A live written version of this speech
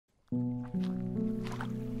Welcome,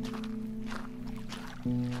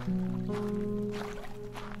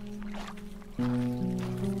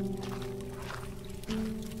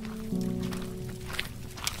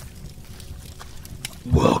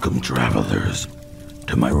 travelers,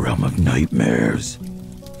 to my realm of nightmares.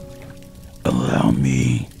 Allow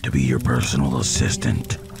me to be your personal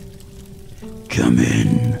assistant. Come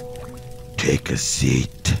in, take a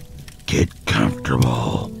seat, get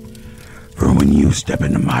comfortable. For when you step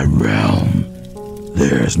into my realm,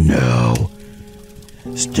 there's no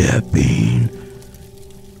stepping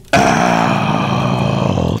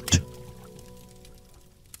out.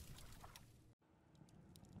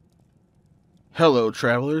 Hello,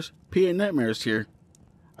 travelers. PA Nightmares here.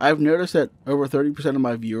 I've noticed that over 30% of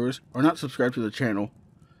my viewers are not subscribed to the channel.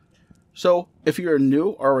 So, if you're a new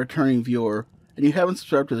or a returning viewer and you haven't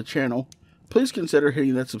subscribed to the channel, please consider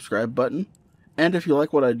hitting that subscribe button. And if you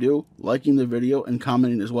like what I do, liking the video and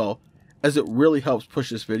commenting as well, as it really helps push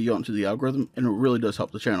this video into the algorithm and it really does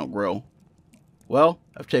help the channel grow. Well,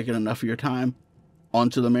 I've taken enough of your time. On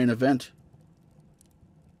to the main event.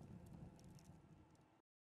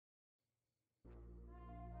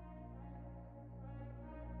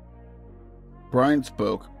 Brian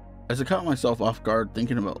spoke, as I caught myself off guard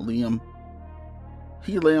thinking about Liam.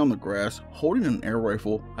 He lay on the grass, holding an air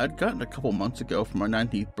rifle I'd gotten a couple months ago for my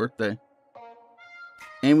 19th birthday.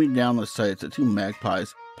 Aiming down the sights at two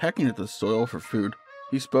magpies pecking at the soil for food,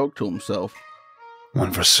 he spoke to himself.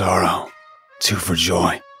 One for sorrow, two for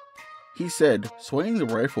joy, he said, swaying the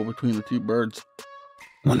rifle between the two birds.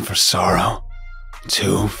 One for sorrow,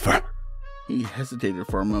 two for... He hesitated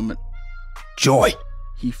for a moment. Joy,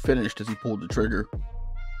 he finished as he pulled the trigger.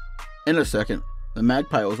 In a second, the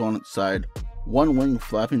magpie was on its side, one wing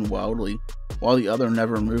flapping wildly, while the other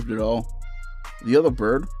never moved at all. The other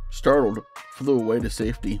bird, startled, flew away to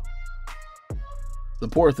safety. The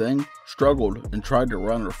poor thing struggled and tried to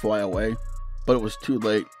run or fly away, but it was too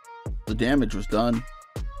late. The damage was done.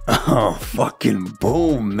 Oh, fucking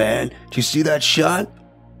boom, man. Did you see that shot?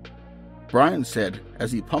 Brian said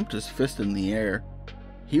as he pumped his fist in the air.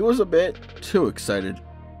 He was a bit too excited.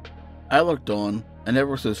 I looked on and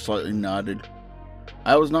ever so slightly nodded.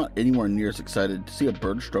 I was not anywhere near as excited to see a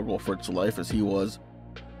bird struggle for its life as he was.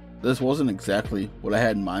 This wasn't exactly what I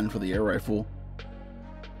had in mind for the air rifle.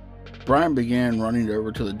 Brian began running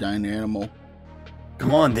over to the dying animal.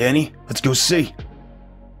 Come on, Danny, let's go see.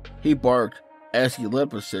 He barked as he lit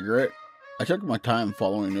up a cigarette. I took my time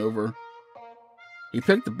following over. He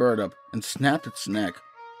picked the bird up and snapped its neck.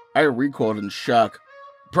 I recoiled in shock.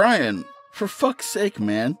 Brian, for fuck's sake,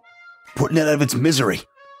 man. Putting it out of its misery.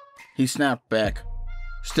 He snapped back.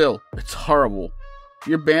 Still, it's horrible.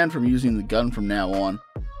 You're banned from using the gun from now on,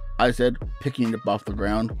 I said, picking it up off the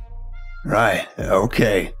ground. Right,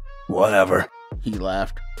 okay, whatever. He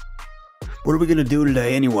laughed. What are we gonna do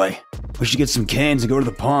today anyway? We should get some cans and go to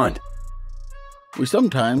the pond. We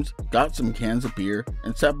sometimes got some cans of beer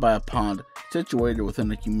and sat by a pond situated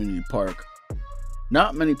within a community park.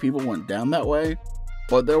 Not many people went down that way,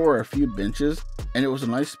 but there were a few benches, and it was a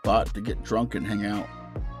nice spot to get drunk and hang out.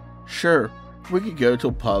 Sure, we could go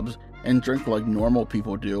to pubs and drink like normal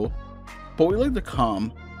people do, but we like to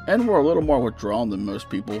calm, and we're a little more withdrawn than most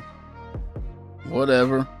people.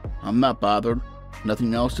 Whatever, I'm not bothered.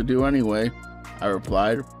 Nothing else to do anyway, I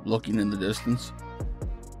replied, looking in the distance.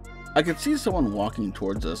 I could see someone walking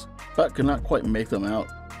towards us, but could not quite make them out.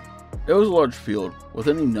 It was a large field, with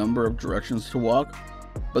any number of directions to walk,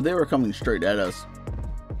 but they were coming straight at us.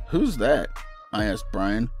 Who's that? I asked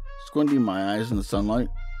Brian, squinting my eyes in the sunlight.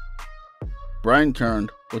 Brian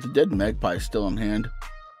turned, with the dead magpie still in hand.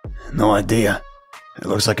 No idea. It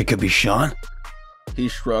looks like it could be Sean. He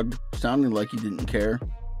shrugged, sounding like he didn't care.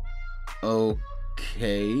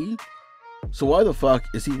 Okay. So why the fuck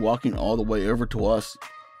is he walking all the way over to us?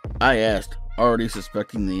 I asked, already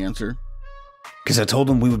suspecting the answer. 'Cause I told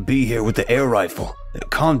him we would be here with the air rifle.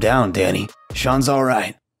 Calm down, Danny. Sean's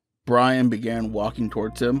alright. Brian began walking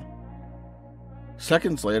towards him.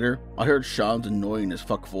 Seconds later, I heard Sean's annoying as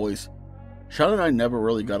fuck voice. Sean and I never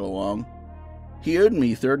really got along. He owed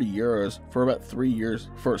me 30 euros for about 3 years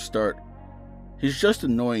for a start. He's just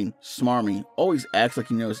annoying, smarmy, always acts like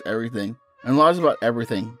he knows everything, and lies about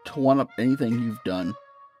everything to one-up anything you've done.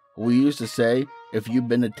 We used to say, if you've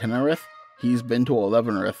been to Tenerife, he's been to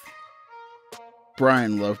 11th.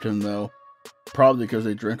 Brian loved him though, probably because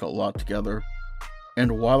they drink a lot together.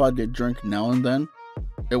 And while I did drink now and then,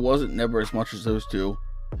 it wasn't never as much as those two.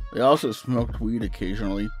 They also smoked weed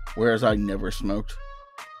occasionally, whereas I never smoked.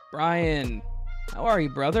 Brian, how are you,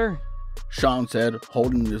 brother? Sean said,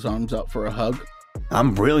 holding his arms out for a hug.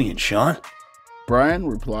 I'm brilliant, Sean. Brian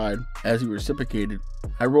replied as he reciprocated.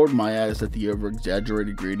 I rolled my eyes at the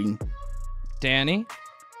over-exaggerated greeting. Danny?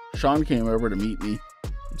 Sean came over to meet me.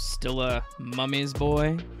 Still a mummy's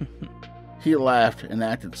boy? He laughed and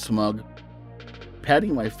acted smug,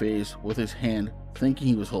 patting my face with his hand, thinking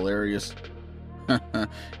he was hilarious.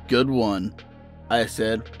 Good one, I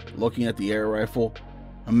said, looking at the air rifle,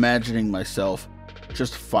 imagining myself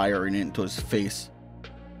just firing it into his face.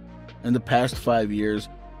 In the past 5 years,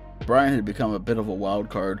 Brian had become a bit of a wild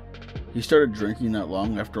card. He started drinking not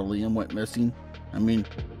long after Liam went missing. I mean,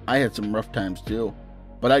 I had some rough times too,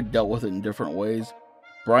 but I dealt with it in different ways.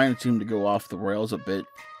 Brian seemed to go off the rails a bit.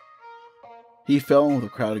 He fell in with a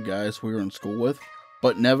crowd of guys we were in school with,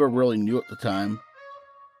 but never really knew at the time.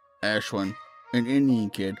 Ashwin, an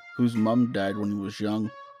Indian kid whose mom died when he was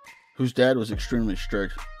young, whose dad was extremely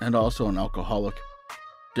strict and also an alcoholic.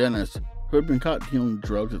 Dennis, who had been caught dealing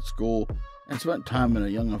drugs at school and spent time in a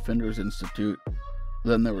young offenders institute.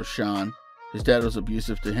 Then there was Sean. His dad was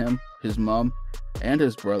abusive to him, his mom, and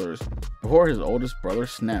his brothers, before his oldest brother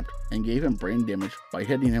snapped and gave him brain damage by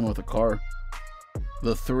hitting him with a car.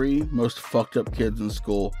 The three most fucked up kids in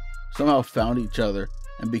school somehow found each other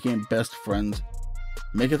and became best friends.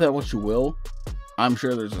 Make of that what you will. I'm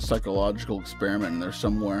sure there's a psychological experiment in there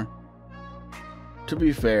somewhere. To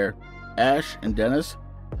be fair, Ash and Dennis,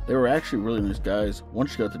 they were actually really nice guys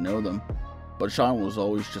once you got to know them, but Sean was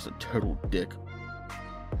always just a total dick.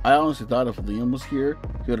 I honestly thought if Liam was here,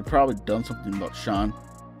 he would have probably done something about Sean,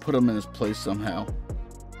 put him in his place somehow.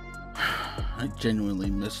 I genuinely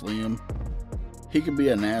miss Liam. He could be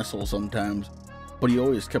an asshole sometimes, but he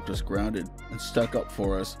always kept us grounded and stuck up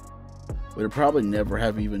for us. We'd probably never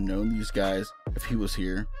have even known these guys if he was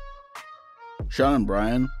here. Sean and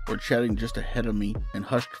Brian were chatting just ahead of me in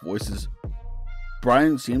hushed voices.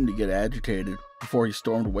 Brian seemed to get agitated before he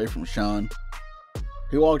stormed away from Sean.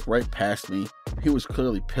 He walked right past me. He was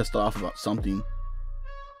clearly pissed off about something.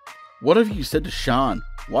 What have you said to Sean?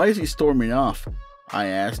 Why is he storming off? I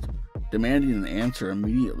asked, demanding an answer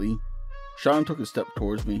immediately. Sean took a step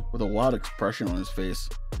towards me with a wild expression on his face.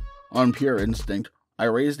 On pure instinct, I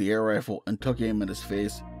raised the air rifle and took aim at his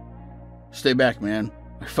face. Stay back, man.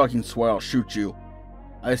 I fucking swear I'll shoot you,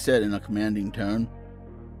 I said in a commanding tone.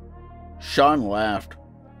 Sean laughed.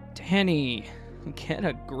 Danny, get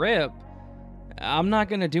a grip. I'm not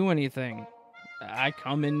gonna do anything. I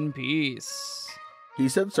come in peace, he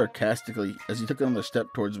said sarcastically as he took another step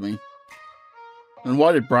towards me. And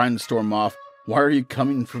why did Brian storm off? Why are you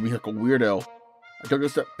coming for me like a weirdo? I took a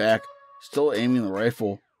step back, still aiming the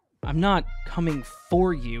rifle. I'm not coming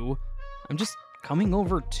for you. I'm just coming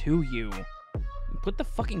over to you. Put the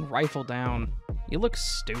fucking rifle down. You look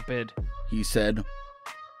stupid, he said.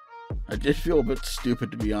 I did feel a bit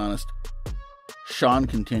stupid, to be honest. Sean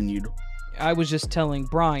continued. I was just telling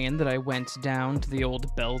Brian that I went down to the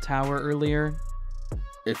old bell tower earlier.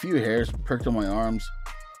 A few hairs pricked on my arms.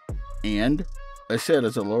 And? I said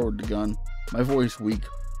as I lowered the gun, my voice weak.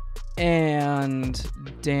 And,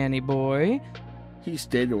 Danny boy, he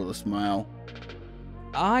stated with a smile,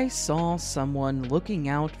 I saw someone looking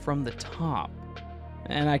out from the top.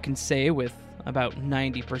 And I can say with about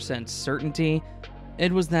 90% certainty,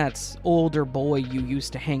 it was that older boy you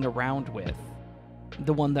used to hang around with.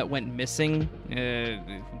 The one that went missing,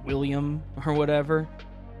 William, or whatever.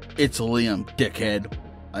 It's Liam, dickhead,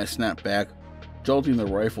 I snapped back, jolting the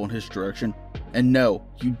rifle in his direction. And no,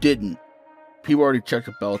 you didn't. People already checked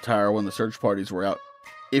the bell tower when the search parties were out.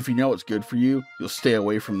 If you know what's good for you, you'll stay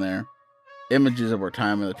away from there. Images of our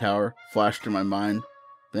time in the tower flashed in my mind.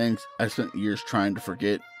 Things I spent years trying to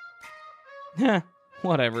forget. Heh,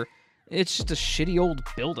 whatever. It's just a shitty old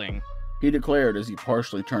building, he declared as he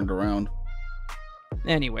partially turned around.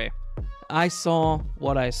 Anyway, I saw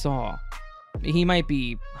what I saw. He might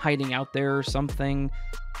be hiding out there or something,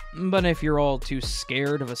 but if you're all too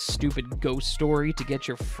scared of a stupid ghost story to get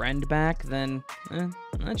your friend back, then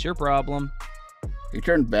that's your problem. He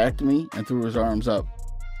turned back to me and threw his arms up.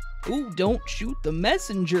 Ooh, don't shoot the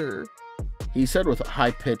messenger, he said with a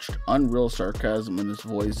high-pitched, unreal sarcasm in his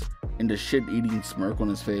voice and a shit-eating smirk on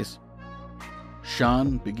his face.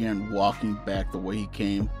 Sean began walking back the way he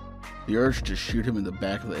came. The urge to shoot him in the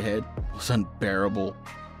back of the head was unbearable.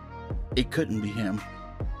 It couldn't be him.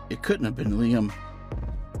 It couldn't have been Liam.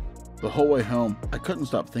 The whole way home, I couldn't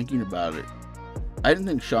stop thinking about it. I didn't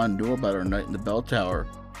think Sean knew about our night in the bell tower,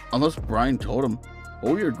 unless Brian told him,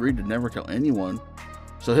 but we agreed to never tell anyone.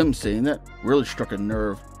 So him saying that really struck a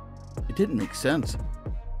nerve. It didn't make sense.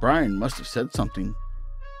 Brian must have said something.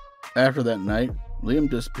 After that night, Liam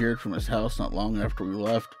disappeared from his house not long after we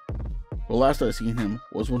left. The last I seen him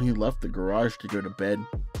was when he left the garage to go to bed.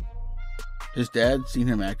 His dad seen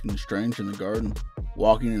him acting strange in the garden,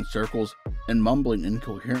 walking in circles and mumbling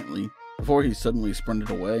incoherently before he suddenly sprinted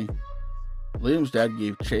away. Liam's dad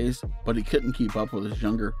gave chase, but he couldn't keep up with his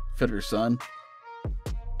younger, fitter son.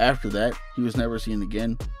 After that, he was never seen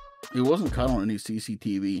again. He wasn't caught on any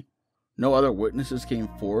CCTV. No other witnesses came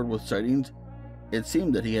forward with sightings. It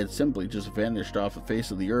seemed that he had simply just vanished off the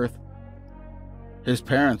face of the earth. His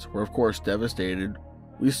parents were of course devastated.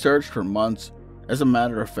 We searched for months. As a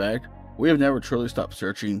matter of fact, we have never truly stopped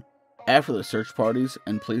searching. After the search parties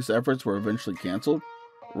and police efforts were eventually canceled,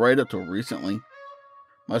 right up till recently.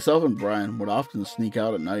 Myself and Brian would often sneak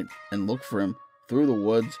out at night and look for him through the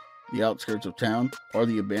woods, the outskirts of town, or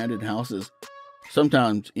the abandoned houses.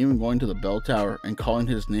 Sometimes even going to the bell tower and calling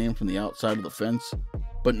his name from the outside of the fence,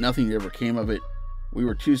 but nothing ever came of it. We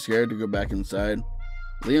were too scared to go back inside.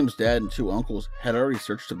 Liam's dad and 2 uncles had already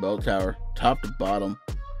searched the bell tower, top to bottom,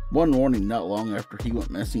 one morning not long after he went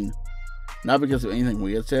missing. Not because of anything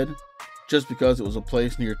we had said, just because it was a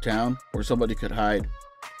place near town where somebody could hide.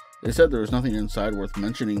 They said there was nothing inside worth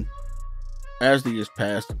mentioning. As the years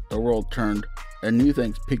passed, the world turned, and new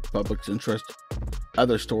things piqued the public's interest.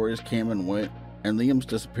 Other stories came and went, and Liam's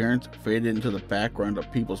disappearance faded into the background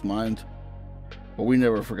of people's minds. But we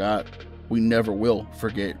never forgot. We never will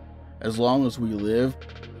forget. As long as we live,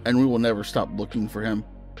 and we will never stop looking for him.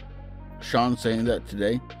 Sean saying that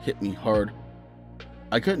today hit me hard.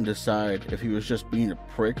 I couldn't decide if he was just being a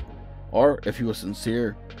prick, or if he was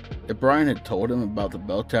sincere. If Brian had told him about the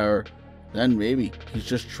bell tower, then maybe he's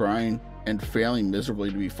just trying and failing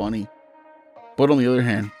miserably to be funny. But on the other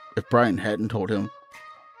hand, if Brian hadn't told him,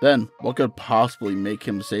 then what could possibly make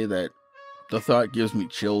him say that? The thought gives me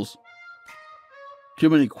chills. Too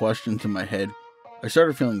many questions in my head. I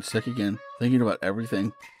started feeling sick again, thinking about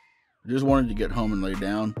everything. I just wanted to get home and lay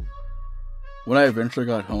down. When I eventually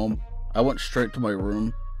got home, I went straight to my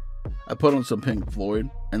room. I put on some Pink Floyd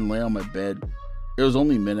and lay on my bed. It was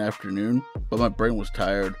only mid-afternoon, but my brain was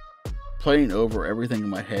tired, playing over everything in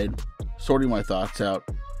my head, sorting my thoughts out.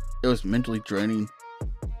 It was mentally draining.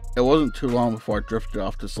 It wasn't too long before I drifted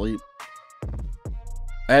off to sleep.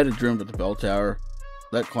 I had a dream at the bell tower.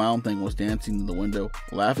 That clown thing was dancing in the window,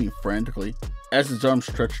 laughing frantically, as his arms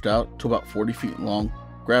stretched out to about 40 feet long,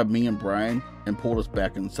 grabbed me and Brian, and pulled us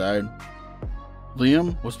back inside.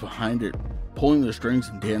 Liam was behind it, pulling the strings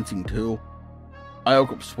and dancing too. I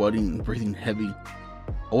woke up sweating and breathing heavy.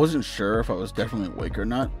 I wasn't sure if I was definitely awake or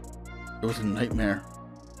not. It was a nightmare.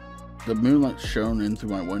 The moonlight shone in through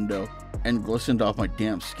my window and glistened off my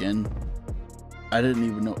damp skin. I didn't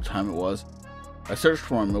even know what time it was. I searched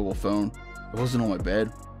for my mobile phone. It wasn't on my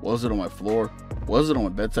bed. Was it on my floor? Was it on my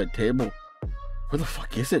bedside table? Where the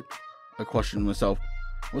fuck is it? I questioned myself.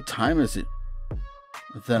 What time is it?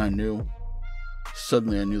 And then I knew.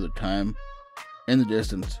 Suddenly I knew the time. In the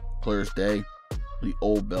distance, clear as day, the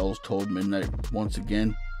old bells tolled midnight once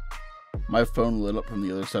again. My phone lit up from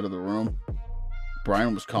the other side of the room.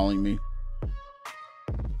 Brian was calling me.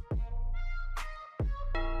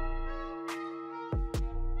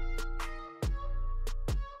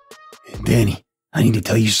 Danny, I need to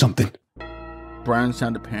tell you something. Brian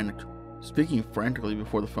sounded panicked, speaking frantically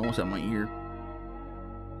before the phone was at my ear.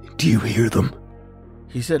 Do you hear them?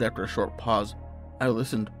 He said after a short pause. I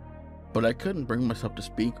listened, but I couldn't bring myself to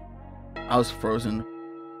speak. I was frozen.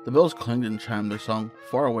 The bells clanged and chimed their song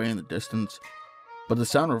far away in the distance, but the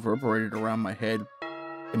sound reverberated around my head.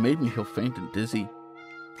 It made me feel faint and dizzy.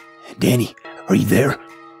 Danny, are you there?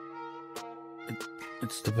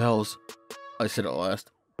 It's the bells, I said at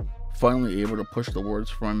last, finally able to push the words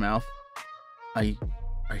from my mouth. I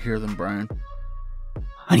hear them, Brian.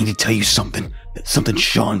 I need to tell you something. Something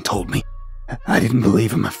Sean told me. I didn't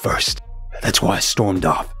believe him at first. That's why I stormed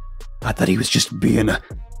off. I thought he was just being a...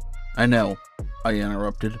 I know, I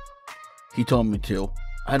interrupted. He told me to.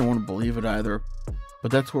 I don't want to believe it either, but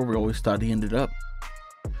that's where we always thought he ended up.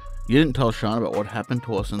 You didn't tell Sean about what happened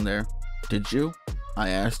to us in there, did you? I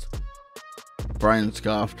asked. Brian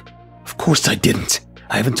scoffed. Of course I didn't.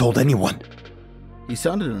 I haven't told anyone. He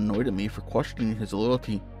sounded annoyed at me for questioning his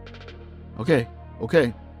loyalty. Okay,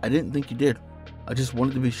 I didn't think you did. I just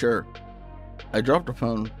wanted to be sure. I dropped the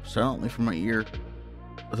phone silently from my ear.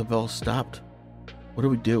 The bells stopped. What do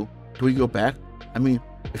we do? Do we go back? I mean,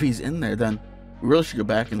 if he's in there, then we really should go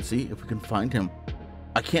back and see if we can find him.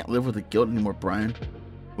 I can't live with the guilt anymore, Brian.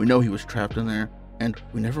 We know he was trapped in there, and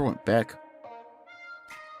we never went back.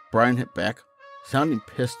 Brian hit back, sounding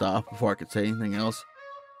pissed off before I could say anything else.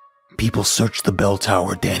 People searched the bell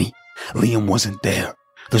tower, Danny. Liam wasn't there.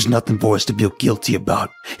 There's nothing for us to feel guilty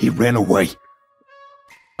about. He ran away.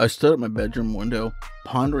 I stood at my bedroom window,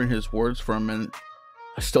 pondering his words for a minute.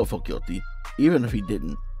 I still felt guilty, even if he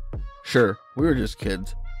didn't. Sure, We were just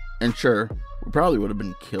kids. And sure, we probably would have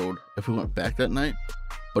been killed if we went back that night.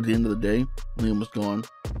 But at the end of the day, Liam was gone.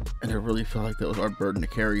 And I really felt like that was our burden to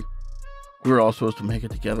carry. We were all supposed to make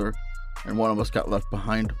it together. And one of us got left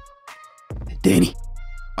behind. Danny.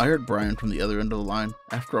 I heard Brian from the other end of the line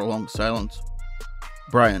after a long silence.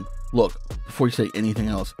 Brian, look, before you say anything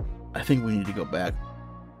else, I think we need to go back.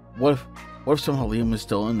 What if somehow Liam is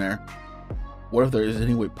still in there? What if there is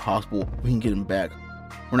any way possible we can get him back?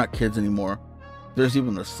 We're not kids anymore. If there's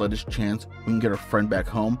even the slightest chance we can get our friend back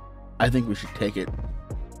home, I think we should take it.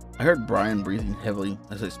 I heard Brian breathing heavily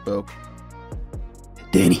as I spoke.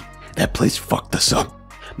 Danny, that place fucked us up.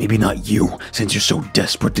 Maybe not you, since you're so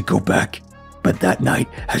desperate to go back. But that night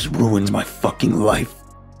has ruined my fucking life.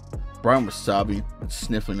 Brian was sobbing and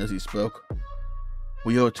sniffling as he spoke.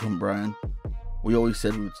 We owe it to him, Brian. We always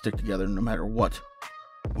said we would stick together no matter what.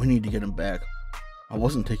 We need to get him back. I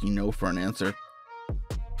wasn't taking no for an answer.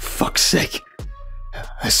 Fuck's sake.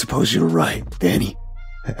 I suppose you're right, Danny.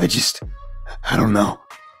 I don't know.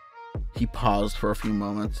 He paused for a few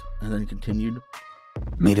moments and then continued.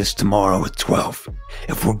 Meet us tomorrow at 12.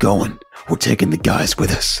 If we're going, we're taking the guys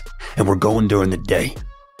with us. And we're going during the day.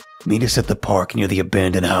 Meet us at the park near the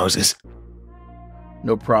abandoned houses.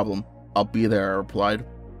 No problem. I'll be there, I replied.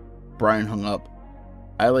 Brian hung up.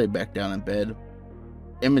 I lay back down in bed.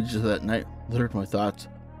 Images of that night littered my thoughts.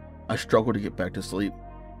 I struggled to get back to sleep.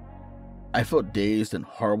 I felt dazed and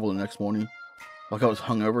horrible the next morning, like I was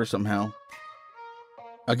hungover somehow.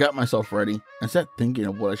 I got myself ready and sat thinking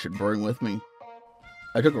of what I should bring with me.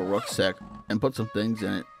 I took a rucksack and put some things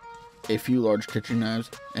in it. A few large kitchen knives,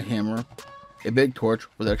 a hammer, a big torch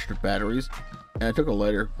with extra batteries, and I took a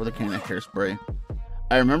lighter with a can of hairspray.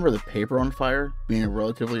 I remember the paper on fire being a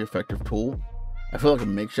relatively effective tool. I feel like a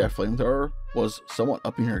makeshift flamethrower was somewhat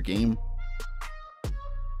upping her game.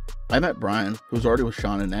 I met Brian, who was already with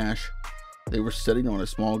Sean and Ash. They were sitting on a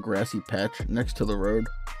small grassy patch next to the road.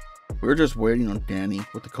 We were just waiting on Danny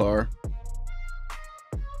with the car.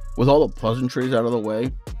 With all the pleasantries out of the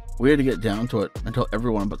way, we had to get down to it and tell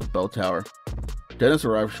everyone about the bell tower. Dennis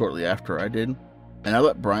arrived shortly after I did, and I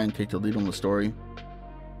let Brian take the lead on the story.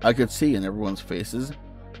 I could see in everyone's faces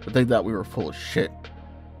that they thought we were full of shit.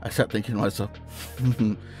 I sat thinking to myself,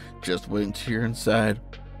 just wait until you're inside.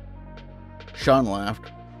 Sean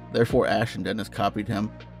laughed, therefore Ash and Dennis copied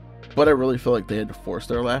him, but I really feel like they had to force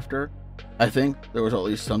their laughter. I think there was at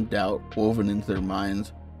least some doubt woven into their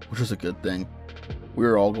minds, which was a good thing. We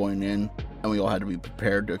were all going in, and we all had to be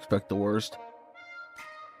prepared to expect the worst.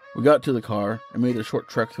 We got to the car and made a short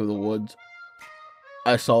trek through the woods.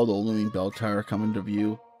 I saw the looming bell tower come into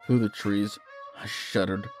view through the trees. I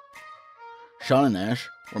shuddered. Sean and Ash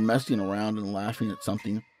were messing around and laughing at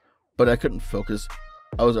something, but I couldn't focus.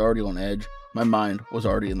 I was already on edge. My mind was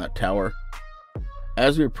already in that tower.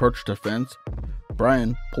 As we approached the fence,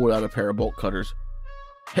 Brian pulled out a pair of bolt cutters.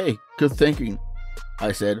 "Hey, good thinking,"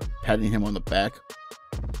 I said, patting him on the back.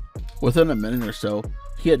 Within a minute or so,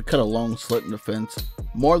 he had cut a long slit in the fence,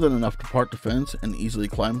 more than enough to part the fence and easily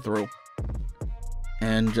climb through.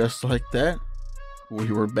 And just like that,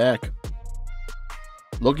 we were back.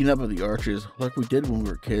 Looking up at the arches like we did when we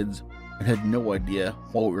were kids and had no idea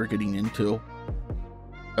what we were getting into.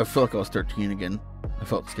 I felt like I was 13 again. I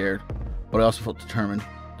felt scared, but I also felt determined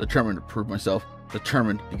to prove myself,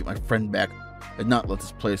 determined to get my friend back and not let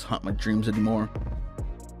this place haunt my dreams anymore.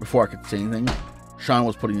 Before I could say anything, Sean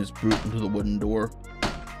was putting his boot into the wooden door.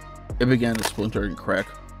 It began to splinter and crack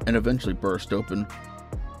and eventually burst open.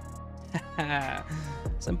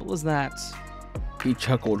 Simple as that. He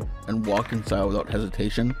chuckled and walked inside without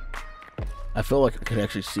hesitation. I felt like I could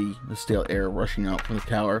actually see the stale air rushing out from the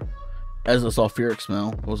tower as the sulfuric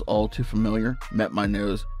smell that was all too familiar met my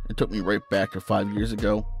nose and took me right back to 5 years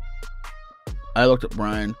ago. I looked at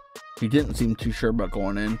Brian. He didn't seem too sure about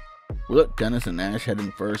going in. We let Dennis and Ash head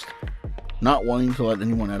in first. Not wanting to let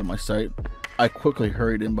anyone out of my sight, I quickly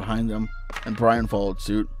hurried in behind them, and Brian followed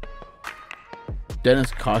suit.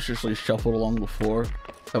 Dennis cautiously shuffled along the floor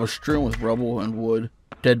that was strewn with rubble and wood,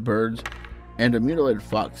 dead birds, and a mutilated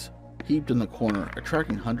fox heaped in the corner,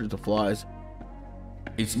 attracting hundreds of flies.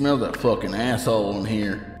 "It smells like fucking asshole in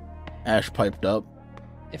here," Ash piped up.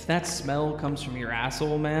 If that smell comes from your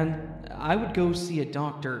asshole, man, I would go see a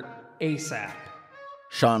doctor ASAP.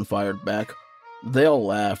 Sean fired back. They all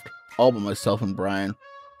laughed, all but myself and Brian,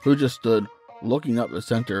 who just stood looking up the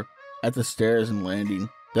center at the stairs and landing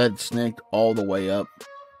that had snaked all the way up.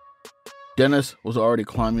 Dennis was already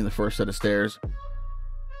climbing the first set of stairs.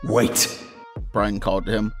 "Wait," Brian called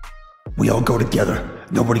to him. "We all go together.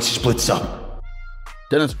 Nobody splits up."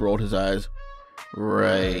 Dennis rolled his eyes.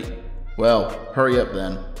 "Right. Well, hurry up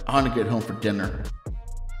then. I want to get home for dinner."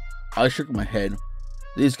 I shook my head.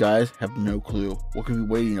 These guys have no clue what could be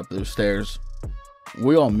waiting up those stairs.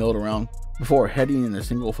 We all milled around before heading in a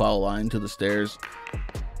single file line to the stairs.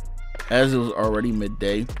 As it was already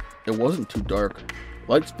midday, it wasn't too dark.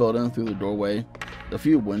 Light spilled in through the doorway, the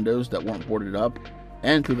few windows that weren't boarded up,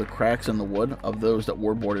 and through the cracks in the wood of those that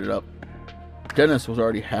were boarded up. Dennis was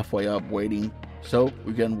already halfway up waiting, so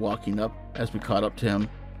we began walking up as we caught up to him.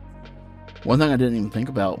 One thing I didn't even think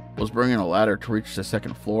about was bringing a ladder to reach the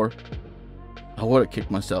second floor. I would have kicked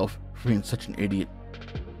myself for being such an idiot.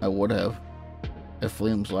 I would have, if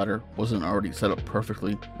Liam's ladder wasn't already set up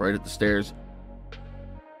perfectly right at the stairs.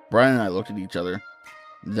 Brian and I looked at each other.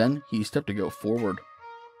 Then he stepped to go forward.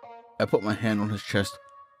 I put my hand on his chest.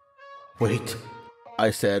 "Wait," I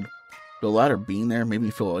said. The ladder being there made me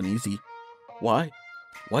feel uneasy. Why?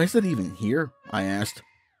 Why is it even here? I asked.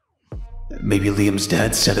 Maybe Liam's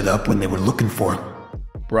dad set it up when they were looking for him,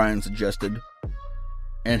 Brian suggested.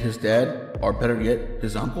 And his dad, or better yet,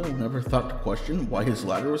 his uncle, never thought to question why his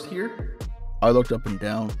ladder was here? I looked up and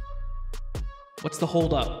down. What's the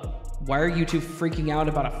holdup? Why are you two freaking out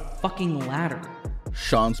about a fucking ladder?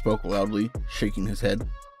 Sean spoke loudly, shaking his head.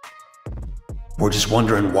 We're just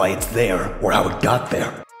wondering why it's there or how it got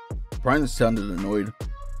there. Brian sounded annoyed.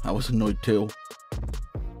 I was annoyed too.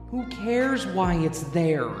 Who cares why it's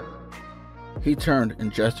there? He turned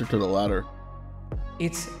and gestured to the ladder.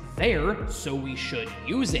 It's there, so we should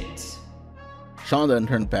use it. Sean then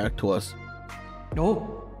turned back to us.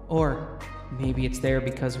 Oh, or maybe it's there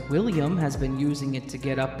because William has been using it to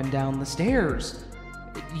get up and down the stairs.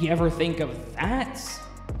 You ever think of that?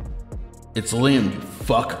 It's Liam, you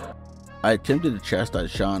fuck. I attempted to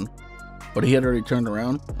chastise Sean, but he had already turned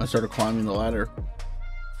around and started climbing the ladder.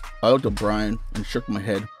 I looked at Brian and shook my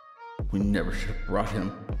head. We never should have brought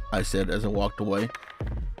him, I said as I walked away.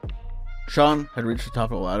 Sean had reached the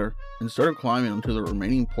top of the ladder and started climbing onto the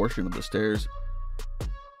remaining portion of the stairs.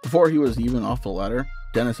 Before he was even off the ladder,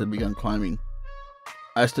 Dennis had begun climbing.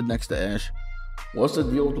 I stood next to Ash. "What's the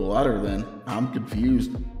deal with the ladder then? I'm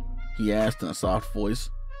confused," he asked in a soft voice.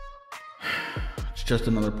 "It's just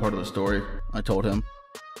another part of the story," I told him.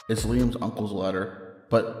 "It's Liam's uncle's ladder,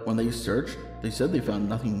 but when they searched, they said they found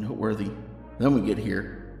nothing noteworthy. Then we get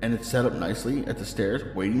here, and it's set up nicely at the stairs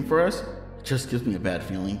waiting for us. It just gives me a bad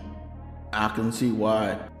feeling." "I can see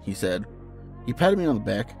why," he said. He patted me on the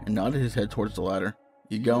back and nodded his head towards the ladder.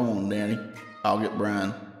 "You go on, Danny. I'll get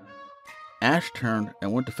Brian." Ash turned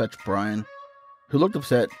and went to fetch Brian, who looked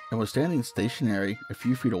upset and was standing stationary a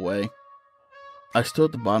few feet away. I stood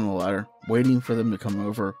at the bottom of the ladder, waiting for them to come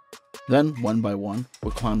over. Then, one by one,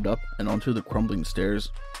 we climbed up and onto the crumbling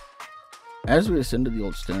stairs. As we ascended the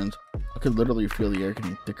old stones, I could literally feel the air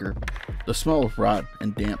getting thicker. The smell of rot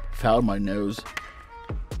and damp fouled my nose.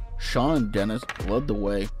 Sean and Dennis led the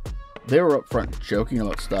way. They were up front joking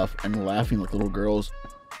about stuff and laughing like little girls.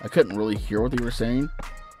 I couldn't really hear what they were saying.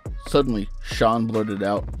 Suddenly, Sean blurted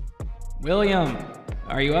out, William,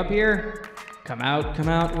 are you up here? Come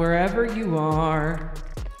out wherever you are.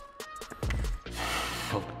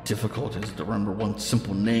 How difficult it is to remember one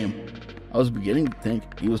simple name. I was beginning to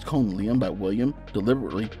think he was calling Liam by William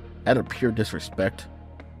deliberately, out of pure disrespect.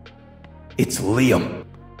 It's Liam,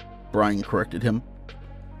 Brian corrected him.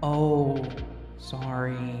 Oh,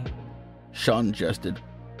 sorry. Sean jested.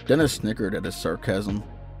 Dennis snickered at his sarcasm.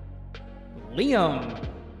 Liam!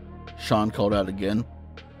 Sean called out again.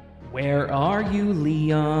 Where are you,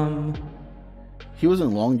 Liam? He was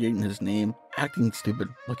elongating his name, acting stupid,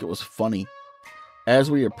 like it was funny.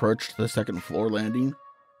 As we approached the second floor landing,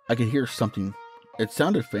 I could hear something. It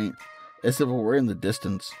sounded faint, as if it were in the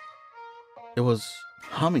distance. It was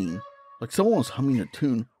humming, like someone was humming a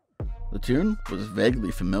tune. The tune was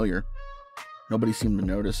vaguely familiar. Nobody seemed to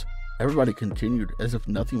notice. Everybody continued as if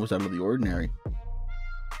nothing was out of the ordinary.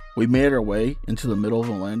 We made our way into the middle of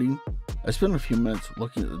the landing. I spent a few minutes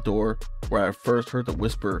looking at the door, where I first heard the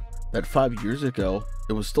whisper that 5 years ago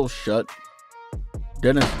it was still shut.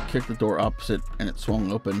 Dennis kicked the door opposite and it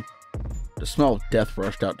swung open. The smell of death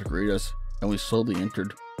rushed out to greet us, and we slowly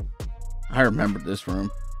entered. I remembered this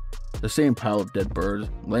room. The same pile of dead birds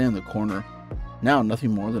lay in the corner, now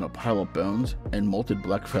nothing more than a pile of bones and molted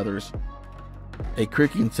black feathers. A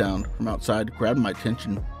creaking sound from outside grabbed my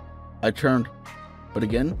attention. I turned, but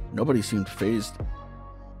again, nobody seemed fazed.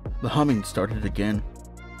 The humming started again.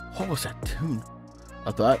 What was that tune?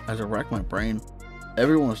 I thought as I racked my brain.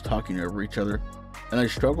 Everyone was talking over each other, and I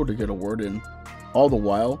struggled to get a word in. All the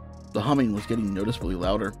while, the humming was getting noticeably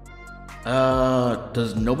louder.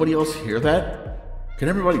 Does nobody else hear that? Can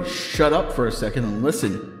everybody shut up for a second and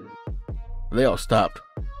listen? They all stopped.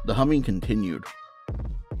 The humming continued.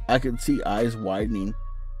 I could see eyes widening.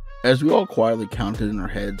 as we all quietly counted in our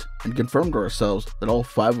heads and confirmed to ourselves that all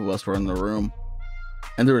 5 of us were in the room,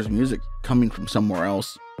 and there was music coming from somewhere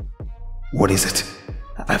else. What is it?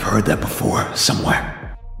 I've heard that before,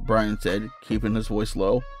 somewhere. Brian said, keeping his voice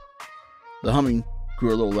low. The humming grew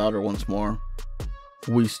a little louder once more.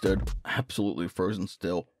 We stood absolutely frozen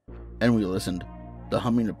still, and we listened. The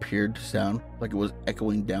humming appeared to sound like it was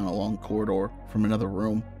echoing down a long corridor from another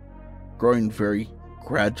room, growing very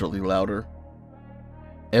gradually louder.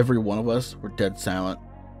 Every one of us were dead silent,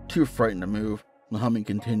 too frightened to move. The humming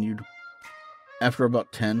continued. After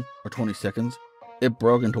about 10 or 20 seconds, it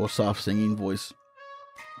broke into a soft singing voice.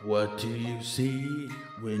 What do you see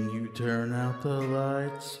when you turn out the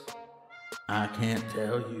lights? I can't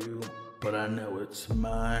tell you, but I know it's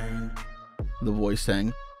mine. The voice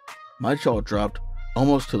sang. My jaw dropped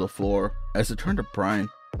almost to the floor as it turned to Brian.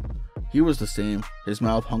 He was the same. His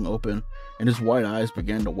mouth hung open and his wide eyes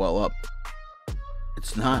began to well up.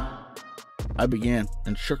 It's not. I began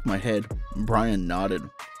and shook my head. Brian nodded.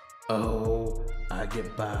 Oh, I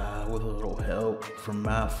get by with a little help from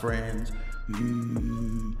my friends.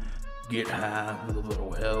 Get high with a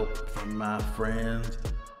little help from my friends.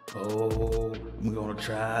 Oh, I'm gonna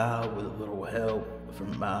try with a little help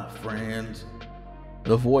from my friends.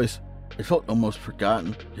 The voice, it felt almost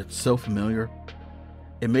forgotten, yet so familiar.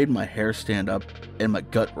 It made my hair stand up and my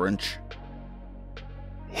gut wrench.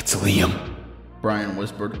 It's Liam, Brian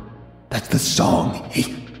whispered. That's the song.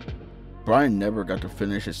 Brian never got to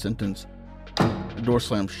finish his sentence. The door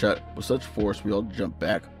slammed shut with such force we all jumped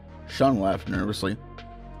back. Sean laughed nervously.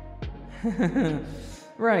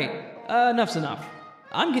 Right, enough's enough.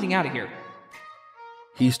 I'm getting out of here.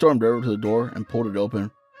 He stormed over to the door and pulled it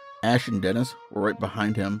open. Ash and Dennis were right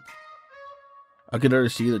behind him. I could already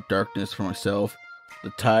see the darkness for myself.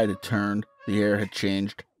 The tide had turned, the air had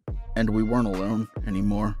changed, and we weren't alone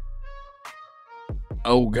anymore.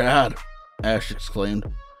 Oh God, Ash exclaimed,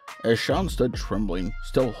 as Sean stood trembling,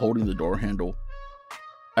 still holding the door handle.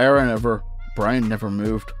 I ran over. Brian never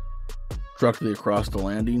moved. Directly across the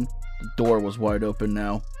landing, the door was wide open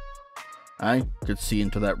now. I could see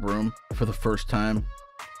into that room for the first time.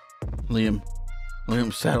 Liam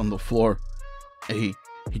sat on the floor. A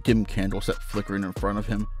dim candle sat flickering in front of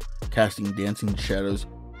him, casting dancing shadows,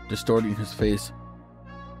 distorting his face.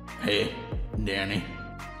 Hey, Danny,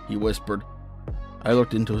 he whispered. I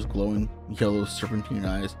looked into his glowing, yellow, serpentine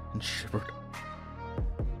eyes and shivered.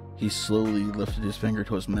 He slowly lifted his finger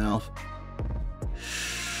to his mouth.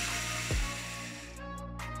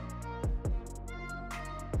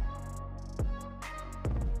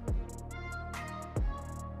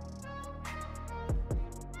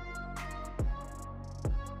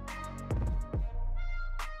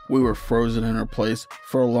 We were frozen in our place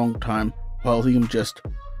for a long time while Liam just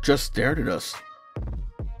stared at us.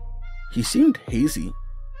 He seemed hazy.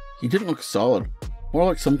 He didn't look solid, more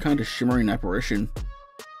like some kind of shimmering apparition.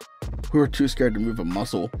 We were too scared to move a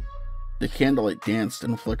muscle. The candlelight danced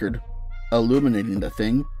and flickered, illuminating the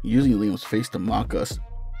thing, using Liam's face to mock us.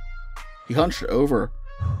 He hunched over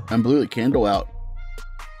and blew the candle out.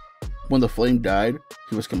 When the flame died,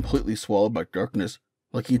 he was completely swallowed by darkness,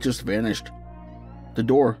 like he just vanished. The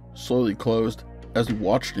door slowly closed as we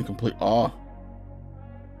watched in complete awe.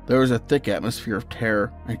 There was a thick atmosphere of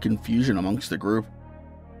terror and confusion amongst the group.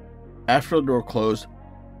 After the door closed,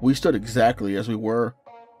 we stood exactly as we were.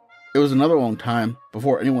 It was another long time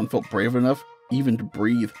before anyone felt brave enough even to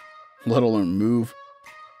breathe, let alone move.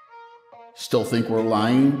 Still think we're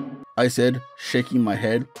lying? I said, shaking my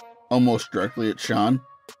head, almost directly at Sean.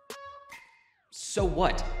 So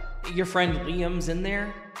what? Your friend Liam's in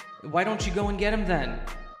there? Why don't you go and get him then?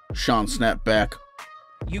 Sean snapped back.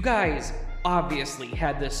 You guys obviously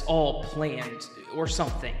had this all planned, or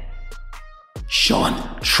something.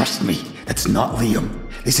 Sean, trust me, that's not Liam.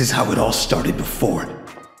 This is how it all started before.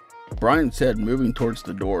 Brian said, moving towards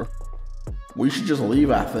the door. We should just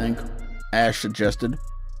leave, I think, Ash suggested.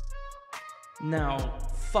 No,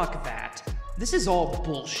 fuck that. This is all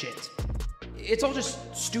bullshit. It's all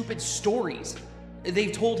just stupid stories.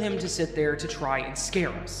 They've told him to sit there to try and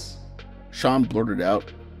scare us. Sean blurted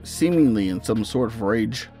out, seemingly in some sort of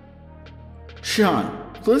rage.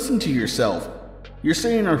 Sean, listen to yourself. You're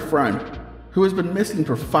saying our friend, who has been missing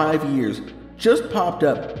for 5 years, just popped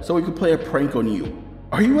up so we could play a prank on you.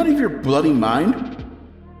 Are you out of your bloody mind?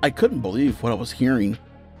 I couldn't believe what I was hearing.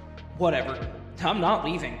 Whatever. I'm not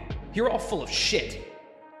leaving. You're all full of shit.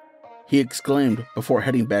 He exclaimed before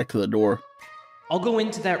heading back to the door. I'll go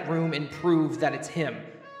into that room and prove that it's him,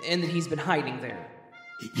 and that he's been hiding there.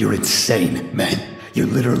 You're insane, man. You're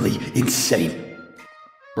literally insane.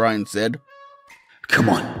 Brian said. Come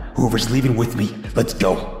on, whoever's leaving with me, let's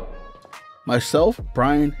go. Myself,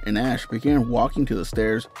 Brian, and Ash began walking to the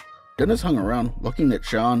stairs. Dennis hung around, looking at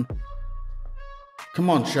Sean. "Come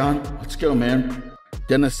on, Sean, let's go, man,"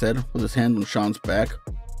 Dennis said with his hand on Sean's back.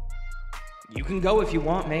 You can go if you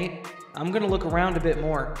want, mate. I'm gonna look around a bit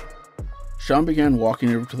more. Sean began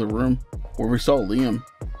walking over to the room where we saw Liam.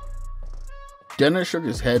 Dennis shook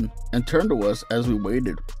his head and turned to us as we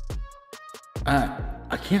waited.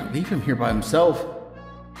 I can't leave him here by himself."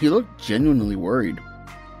 He looked genuinely worried.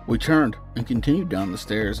 We turned and continued down the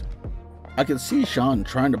stairs. I could see Sean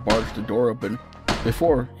trying to barge the door open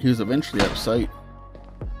before he was eventually out of sight.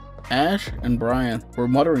 Ash and Brian were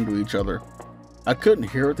muttering to each other. I couldn't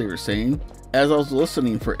hear what they were saying as I was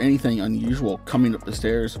listening for anything unusual coming up the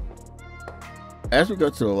stairs. As we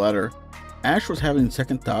got to the ladder, Ash was having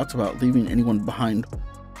second thoughts about leaving anyone behind.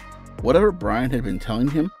 Whatever Brian had been telling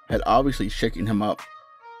him had obviously shaken him up.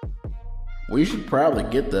 "We should probably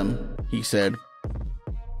get them," he said.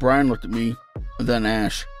 Brian looked at me, and then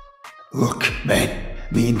Ash. Look, man,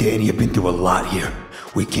 me and Danny have been through a lot here.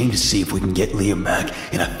 We came to see if we can get Liam back,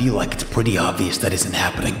 and I feel like it's pretty obvious that isn't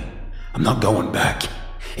happening. I'm not going back.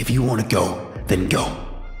 If you want to go, then go.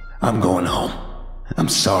 I'm going home. I'm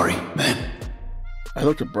sorry, man. I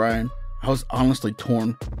looked at Brian. I was honestly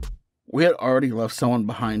torn. We had already left someone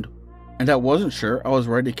behind, and I wasn't sure I was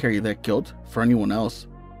ready to carry that guilt for anyone else.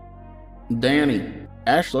 "Danny."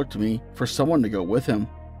 Ash looked to me for someone to go with him.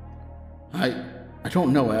 I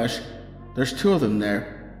don't know, Ash. There's two of them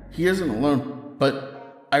there. He isn't alone,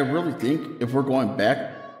 but I really think if we're going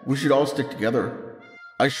back, we should all stick together."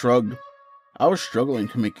 I shrugged. I was struggling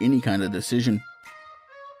to make any kind of decision.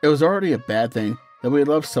 It was already a bad thing that we had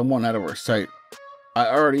left someone out of our sight. I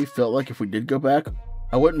already felt like if we did go back,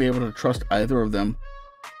 I wouldn't be able to trust either of them.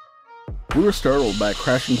 We were startled by a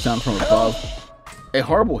crashing sound from above, a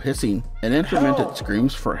horrible hissing and intermittent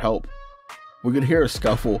screams for help. We could hear a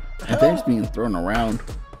scuffle and things being thrown around.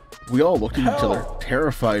 We all looked at each other,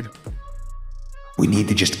 terrified. We need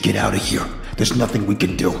to just get out of here. There's nothing we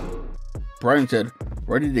can do. Brian said,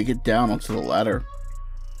 ready to get down onto the ladder.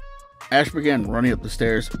 Ash began running up the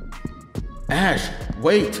stairs. "Ash,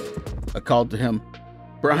 wait!" I called to him.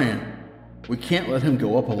 "Brian, we can't let him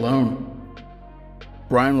go up alone."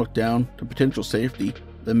 Brian looked down to potential safety,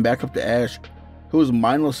 then back up to Ash, who was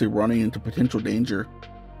mindlessly running into potential danger.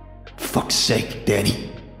 "Fuck's sake,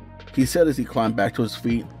 Danny," he said as he climbed back to his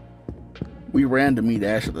feet. We ran to meet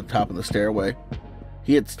Ash at the top of the stairway.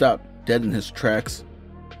 He had stopped dead in his tracks.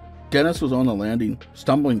 Dennis was on the landing,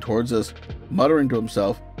 stumbling towards us, muttering to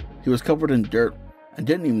himself. He was covered in dirt and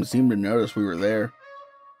didn't even seem to notice we were there.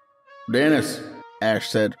 "Dennis," Ash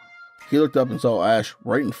said. He looked up and saw Ash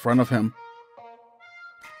right in front of him.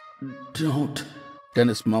 "Don't,"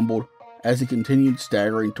 Dennis mumbled as he continued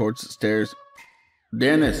staggering towards the stairs.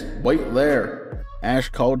 "Dennis, wait there," Ash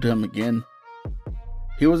called to him again.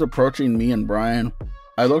 He was approaching me and Brian.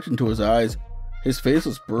 I looked into his eyes. His face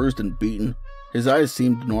was bruised and beaten. His eyes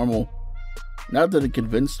seemed normal. Not that it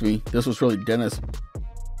convinced me this was really Dennis.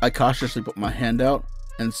 I cautiously put my hand out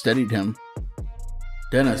and steadied him.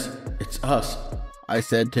 "Dennis, it's us," I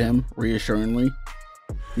said to him reassuringly.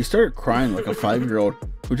 He started crying like a 5-year-old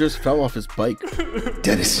who just fell off his bike.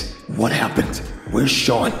 "Dennis, what happened? Where's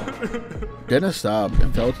Sean?" Dennis sobbed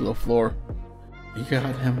and fell to the floor. He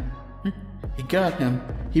got him.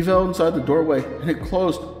 He fell inside the doorway and it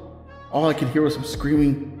closed. All I could hear was him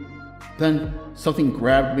screaming. Then something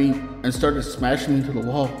grabbed me and started smashing me to the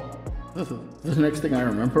wall. The next thing I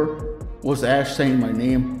remember was Ash saying my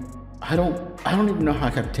name. I don't even know how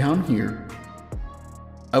I got down here."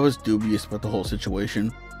 I was dubious about the whole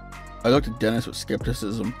situation. I looked at Dennis with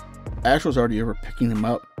skepticism. Ash was already over picking him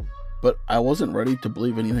up, but I wasn't ready to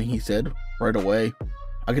believe anything he said right away.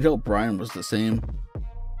 I could tell Brian was the same.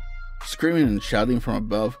 Screaming and shouting from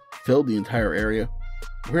above filled the entire area.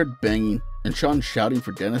 We heard banging and Sean shouting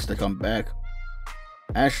for Dennis to come back.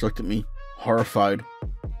 Ash looked at me, horrified.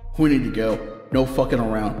 "We need to go. No fucking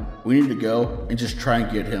around. We need to go and just try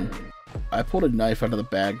and get him." I pulled a knife out of the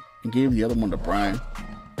bag and gave the other one to Brian.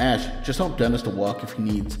 "Ash, just help Dennis to walk if he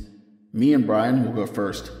needs. Me and Brian will go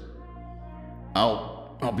first."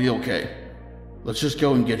 I'll be okay. Let's just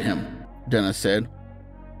go and get him," Dennis said.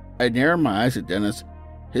 I narrowed my eyes at Dennis.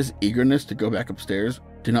 His eagerness to go back upstairs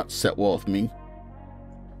did not set well with me.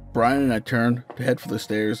 Brian and I turned to head for the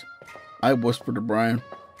stairs. I whispered to Brian,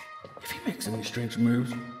 "If he makes any strange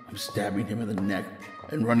moves, I'm stabbing him in the neck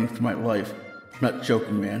and running for my life. I'm not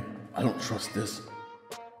joking, man. I don't trust this."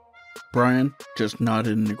 Brian just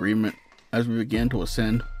nodded in agreement as we began to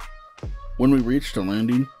ascend. When we reached the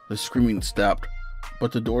landing, the screaming stopped,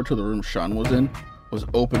 but the door to the room Sean was in was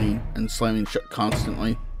opening and slamming shut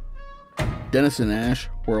constantly. Dennis and Ash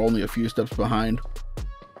were only a few steps behind.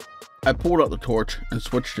 I pulled out the torch and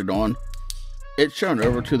switched it on. It shone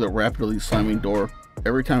over to the rapidly slamming door.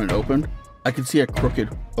 Every time it opened, I could see a crooked,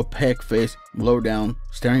 opaque face low down,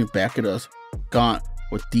 staring back at us, gaunt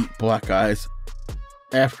with deep black eyes.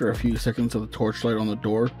 After a few seconds of the torchlight on the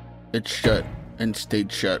door, it shut and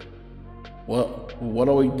stayed shut. What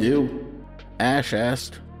do we do? Ash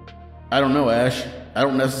asked. I don't know, Ash. I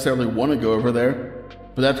don't necessarily want to go over there,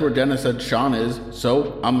 but that's where Dennis said Sean is,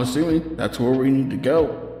 so I'm assuming that's where we need to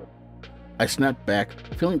go. I snapped back,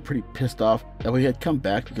 feeling pretty pissed off that we had come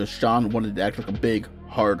back because Sean wanted to act like a big,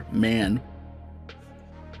 hard man.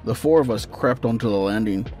 The four of us crept onto the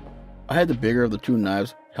landing. I had the bigger of the two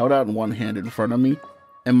knives held out in one hand in front of me,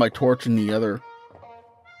 and my torch in the other.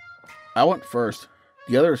 I went first.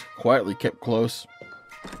 The others quietly kept close.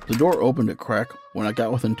 The door opened a crack when I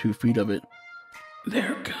got within 2 feet of it.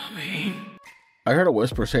 They're coming. I heard a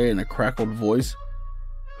whisper say in a crackled voice.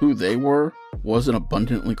 Who they were wasn't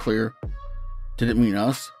abundantly clear. Did it mean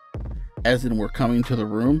us? As in we're coming to the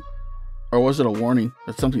room? Or was it a warning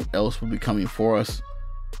that something else would be coming for us?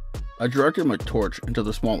 I directed my torch into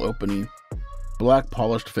the small opening. Black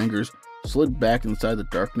polished fingers slid back inside the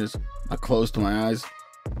darkness. I closed my eyes.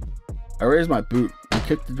 I raised my boot and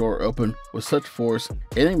kicked the door open with such force,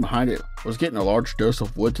 anything behind it was getting a large dose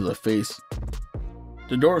of wood to the face.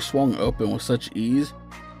 The door swung open with such ease,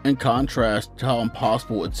 in contrast to how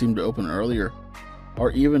impossible it seemed to open earlier,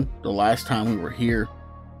 or even the last time we were here.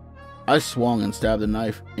 I swung and stabbed the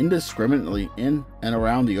knife indiscriminately in and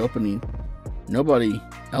around the opening. Nobody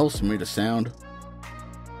else made a sound.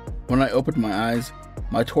 When I opened my eyes,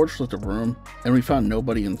 my torch lit the room, and we found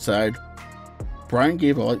nobody inside. Brian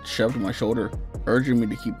gave a light shove to my shoulder, urging me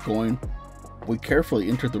to keep going. We carefully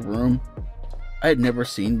entered the room. I had never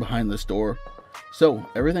seen behind this door, so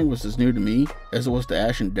everything was as new to me as it was to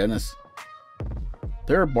Ash and Dennis.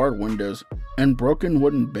 There are barred windows and broken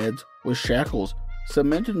wooden beds with shackles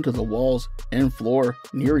cemented into the walls and floor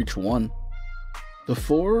near each one. The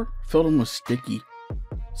floor filled in with sticky.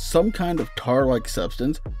 Some kind of tar-like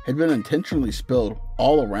substance had been intentionally spilled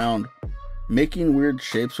all around, making weird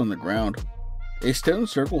shapes on the ground. A stone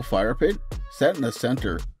circle fire pit sat in the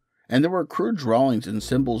center, and there were crude drawings and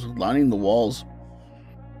symbols lining the walls.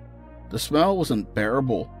 The smell was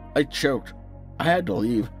unbearable. I choked. I had to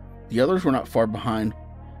leave. The others were not far behind.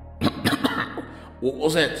 What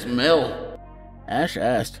was that smell? Ash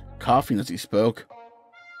asked, coughing as he spoke.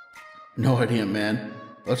 No idea, man.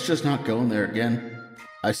 Let's just not go in there again,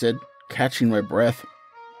 I said, catching my breath.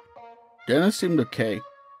 Dennis seemed okay,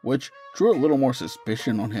 which drew a little more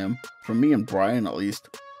suspicion on him, from me and Brian at least.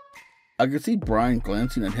 I could see Brian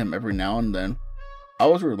glancing at him every now and then. I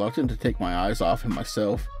was reluctant to take my eyes off him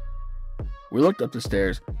myself. We looked up the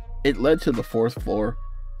stairs. It led to the 4th floor.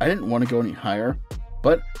 I didn't want to go any higher,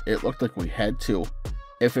 but it looked like we had to.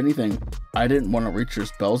 If anything, I didn't want to reach their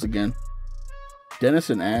spells again.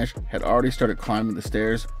 Dennis and Ash had already started climbing the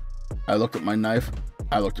stairs. I looked at my knife.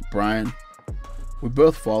 I looked at Brian. We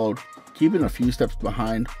both followed, keeping a few steps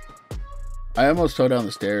behind. I almost fell down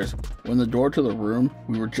the stairs when the door to the room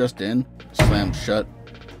we were just in slammed shut.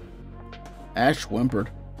 Ash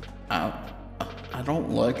whimpered. I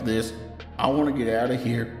don't like this. I want to get out of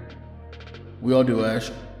here. We all do,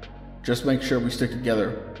 Ash. Just make sure we stick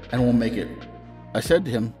together, and we'll make it, I said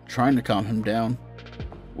to him, trying to calm him down.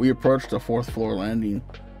 We approached the 4th floor landing.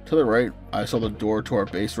 To the right, I saw the door to our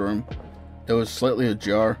base room. It was slightly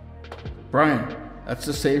ajar. Brian, that's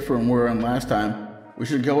the safe room we were in last time. We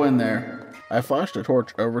should go in there. I flashed a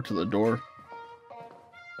torch over to the door.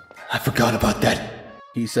 I forgot about that,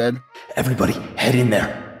 he said. Everybody, head in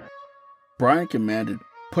there. Brian commanded,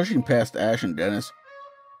 pushing past Ash and Dennis.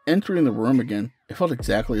 Entering the room again, it felt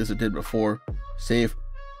exactly as it did before. Safe,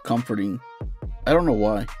 comforting. I don't know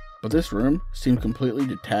why, but this room seemed completely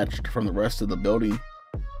detached from the rest of the building.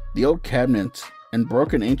 The old cabinets and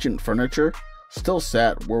broken ancient furniture still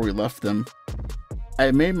sat where we left them.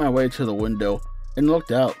 I made my way to the window and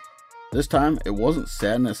looked out. This time, it wasn't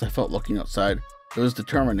sadness I felt looking outside. It was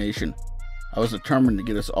determination. I was determined to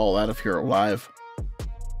get us all out of here alive.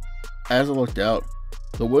 As I looked out,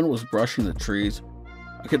 the wind was brushing the trees.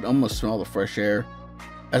 I could almost smell the fresh air.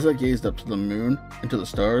 As I gazed up to the moon and to the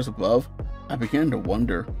stars above, I began to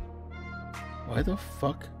wonder, why the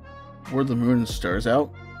fuck were the moon and stars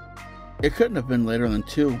out? It couldn't have been later than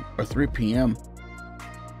 2 or 3 p.m.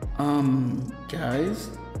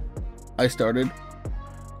 Guys? I started,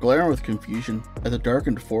 glaring with confusion at the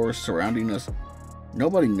darkened forest surrounding us.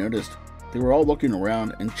 Nobody noticed. They were all looking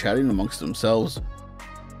around and chatting amongst themselves.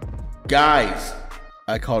 Guys!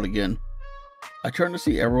 I called again. I turned to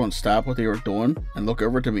see everyone stop what they were doing and look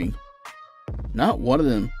over to me. Not one of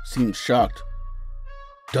them seemed shocked.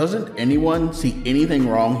 "Doesn't anyone see anything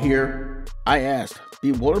wrong here?" I asked,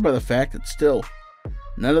 bewildered by the fact that still,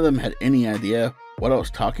 none of them had any idea what I was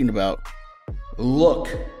talking about. "Look,"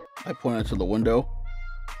 I pointed to the window.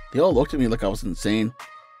 They all looked at me like I was insane.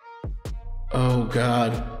 "Oh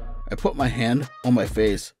God." I put my hand on my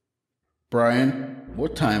face. "Brian,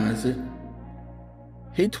 what time is it?"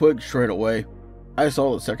 He twigged straight away. I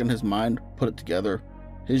saw the second his mind put it together.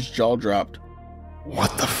 His jaw dropped.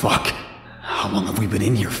 What the fuck? How long have we been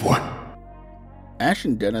in here for? Ash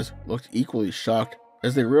and Dennis looked equally shocked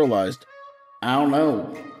as they realized. "I don't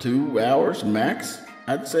know, 2 hours max,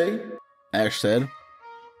 I'd say," Ash said.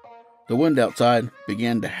 The wind outside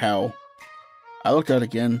began to howl. I looked out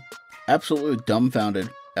again, absolutely dumbfounded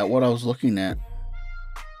at what I was looking at.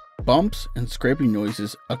 Bumps and scraping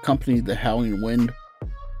noises accompanied the howling wind.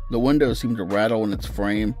 The window seemed to rattle in its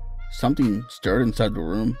frame. Something stirred inside the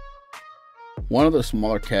room. One of the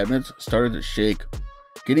smaller cabinets started to shake,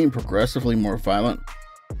 getting progressively more violent.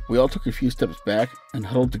 We all took a few steps back and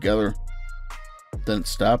huddled together. Then it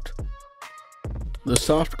stopped. The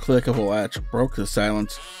soft click of a latch broke the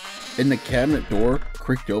silence, and the cabinet door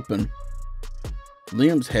creaked open.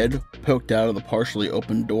 Liam's head poked out of the partially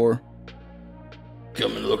opened door.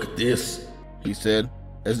 "Come and look at this," he said,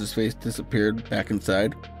 as his face disappeared back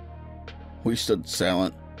inside. We stood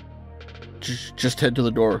silent. Just head to the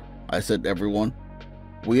door," I said to everyone.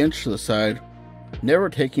 We inched to the side, never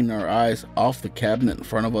taking our eyes off the cabinet in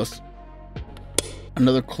front of us.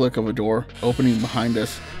 Another click of a door opening behind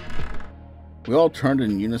us. We all turned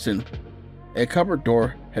in unison. A cupboard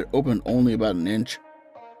door had opened only about an inch.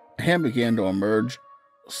 A hand began to emerge,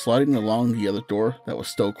 sliding along the other door that was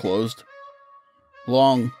still closed.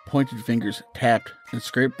 Long, pointed fingers tapped and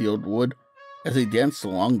scraped the old wood as they danced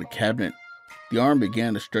along the cabinet. The arm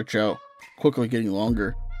began to stretch out, quickly getting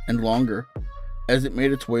longer and longer as it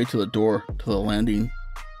made its way to the door to the landing.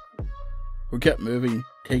 We kept moving,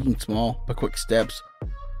 taking small but quick steps.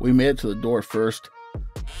 We made it to the door first.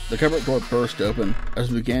 The cupboard door burst open as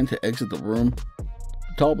we began to exit the room.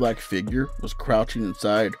 The tall black figure was crouching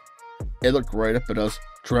inside. It looked right up at us,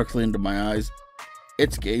 directly into my eyes.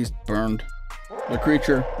 Its gaze burned. The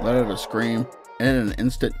creature let out a scream and in an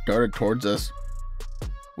instant darted towards us.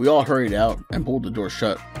 We all hurried out and pulled the door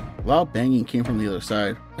shut. Loud banging came from the other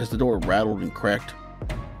side as the door rattled and cracked.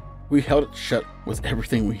 We held it shut with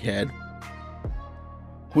everything we had.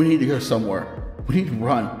 "We need to go somewhere. We need to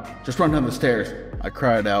run. Just run down the stairs," I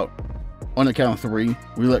cried out. On the count of 3,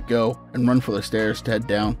 we let go and run for the stairs to head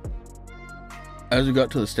down. As we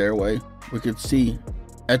got to the stairway, we could see,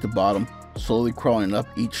 at the bottom, slowly crawling up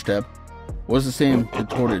each step, was the same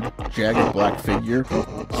contorted, jagged black figure,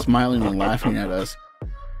 smiling and laughing at us,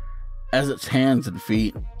 as its hands and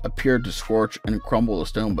feet appeared to scorch and crumble the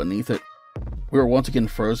stone beneath it. We were once again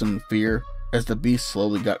frozen in fear as the beast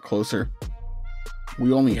slowly got closer.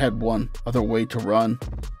 We only had one other way to run: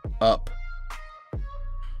 up.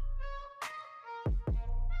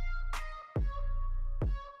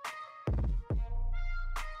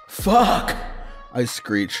 "Fuck!" I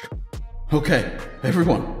screeched. "Okay,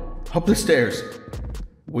 everyone, up the stairs."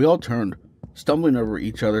 We all turned, stumbling over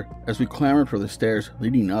each other as we clamored for the stairs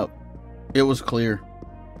leading up. It was clear.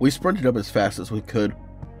 We sprinted up as fast as we could.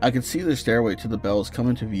 I could see the stairway to the bells come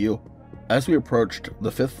into view as we approached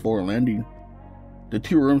the 5th floor landing. The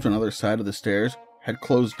 2 rooms on the other side of the stairs had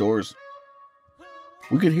closed doors.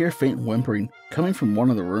 We could hear faint whimpering coming from one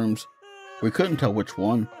of the rooms. We couldn't tell which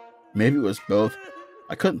one. Maybe it was both.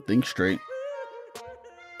 I couldn't think straight.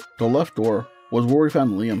 The left door was where we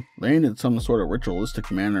found Liam, laying in some sort of ritualistic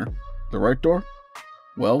manner. The right door?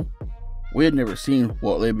 Well, we had never seen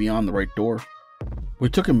what lay beyond the right door. We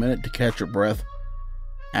took a minute to catch our breath.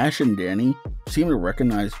 Ash and Danny seemed to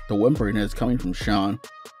recognize the whimpering as coming from Sean,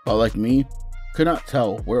 but like me, could not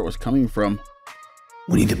tell where it was coming from.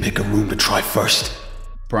 "We need to pick a room to try first,"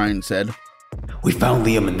 Brian said. "We found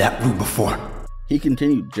Liam in that room before." He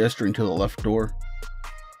continued gesturing to the left door.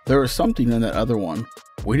 "There was something in that other one.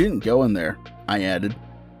 We didn't go in there," I added.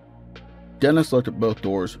 Dennis looked at both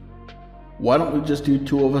doors. "Why don't we just do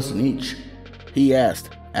 2 of us in each?" he asked,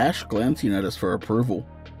 Ash glancing at us for approval.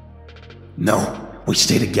 "No, we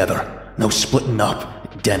stay together. No splitting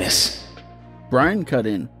up, Dennis." Brian cut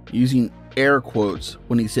in, using air quotes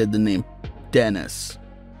when he said the name Dennis.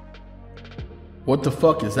 "What the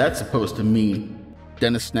fuck is that supposed to mean?"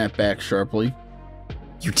 Dennis snapped back sharply.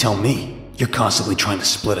 "You tell me. You're constantly trying to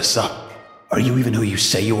split us up. Are you even who you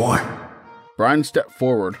say you are?" Brian stepped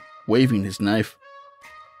forward, waving his knife.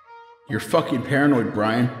 "You're fucking paranoid,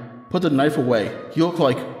 Brian. Put the knife away. You look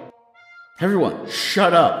like..." "Everyone,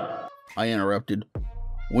 shut up," I interrupted.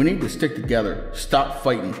 We need to stick together. Stop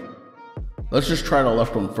fighting. Let's just try the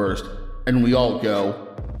left one first, and we all go,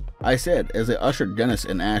 I said as I ushered Dennis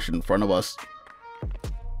and Ash in front of us.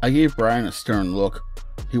 I gave Brian a stern look.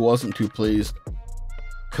 He wasn't too pleased.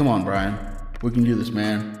 Come on, Brian. We can do this,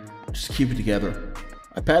 man. Just keep it together.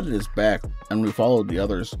 I patted his back, and we followed the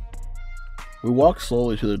others. We walked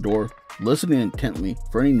slowly to the door, listening intently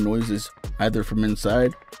for any noises, either from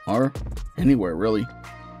inside or anywhere, really.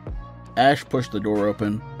 Ash pushed the door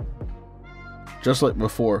open. Just like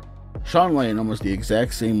before, Sean lay in almost the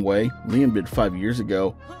exact same way Liam did 5 years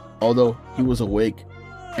ago, although he was awake,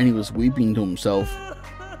 and he was weeping to himself,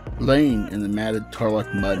 laying in the matted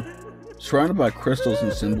tar-like mud, surrounded by crystals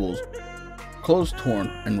and symbols, clothes torn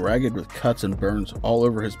and ragged with cuts and burns all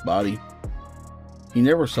over his body. He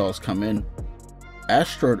never saw us come in.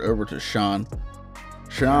 Ash strode over to Sean.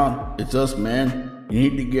 Sean, it's us, man. You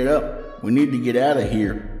need to get up. We need to get out of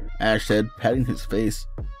here, Ash said, patting his face.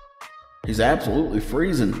 He's absolutely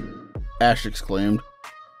freezing, Ash exclaimed.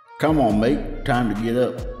 Come on, mate. Time to get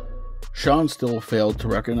up. Sean still failed to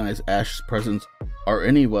recognize Ash's presence, or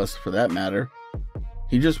any of us for that matter.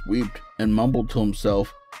 He just wept and mumbled to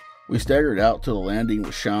himself. We staggered out to the landing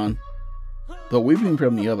with Sean. The weeping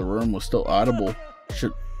from the other room was still audible.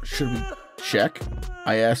 Should we check?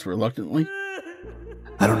 I asked reluctantly.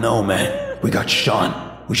 I don't know, man. We got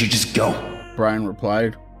Sean. We should just go. Brian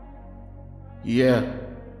replied. Yeah.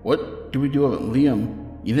 What do we do about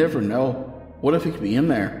Liam? You never know. What if he could be in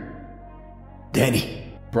there? Danny.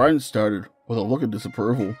 Brian started with a look of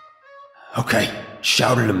disapproval. Okay,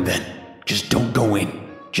 shout at him then. Just don't go in.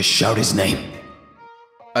 Just shout his name.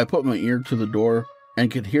 I put my ear to the door and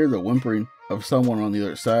could hear the whimpering of someone on the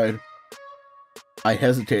other side. I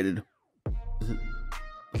hesitated.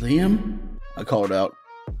 Liam? I called out.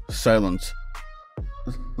 Silence.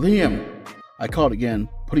 Liam! I called again,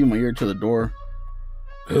 putting my ear to the door.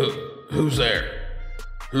 Who's there?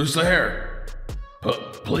 Who's there?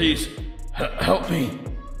 Please, help me.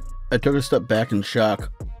 I took a step back in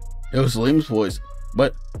shock. It was Liam's voice,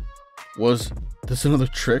 but was this another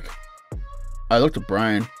trick? I looked at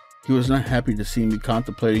Brian. He was not happy to see me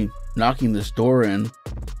contemplating knocking this door in.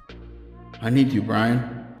 I need you,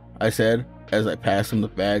 Brian, I said as I passed him the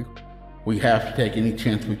bag. We have to take any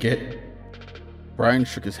chance we get. Brian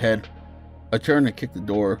shook his head. I turned and kicked the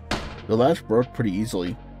door. The latch broke pretty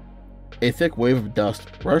easily. A thick wave of dust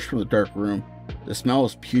rushed from the dark room. The smell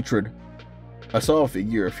was putrid. I saw a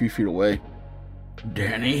figure a few feet away.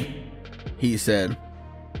 Danny, he said.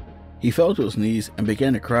 He fell to his knees and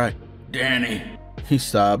began to cry. Danny, he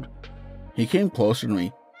sobbed. He came closer to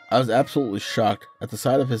me. I was absolutely shocked at the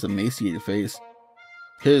sight of his emaciated face.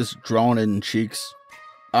 His drawn-in cheeks,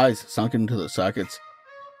 eyes sunken into the sockets,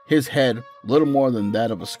 his head little more than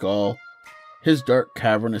that of a skull. His dark,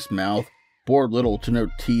 cavernous mouth bore little to no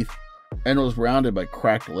teeth and was rounded by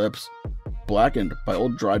cracked lips, blackened by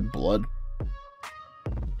old dried blood.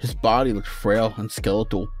 His body looked frail and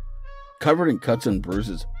skeletal, covered in cuts and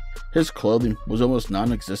bruises. His clothing was almost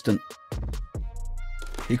non-existent.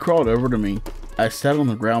 He crawled over to me. I sat on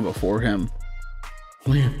the ground before him.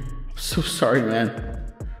 Liam, I'm so sorry,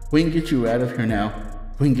 man. We can get you out of here now.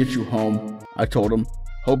 We can get you home, I told him,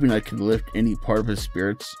 hoping I could lift any part of his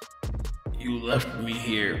spirits. You left me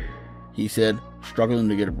here, he said, struggling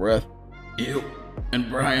to get a breath. You and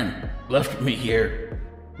Brian left me here.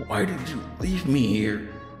 Why did you leave me here?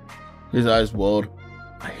 His eyes welled.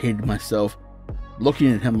 I hated myself.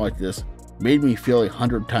 Looking at him like this made me feel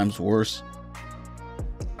 100 times worse.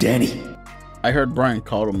 Danny. I heard Brian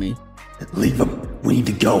call to me. Leave him. We need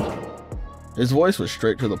to go. His voice was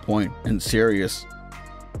straight to the point and serious.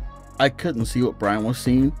 I couldn't see what Brian was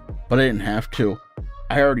seeing, but I didn't have to.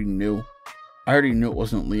 I already knew. I already knew it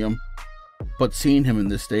wasn't Liam. But seeing him in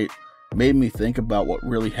this state made me think about what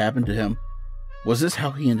really happened to him. Was this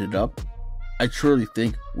how he ended up? I truly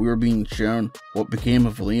think we were being shown what became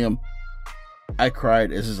of Liam. I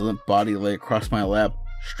cried as his limp body lay across my lap,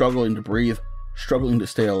 struggling to breathe, struggling to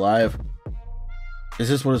stay alive. Is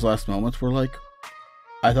this what his last moments were like?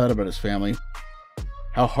 I thought about his family,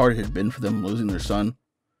 how hard it had been for them losing their son,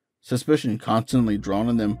 suspicion constantly drawn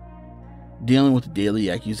on them, dealing with the daily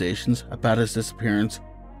accusations about his disappearance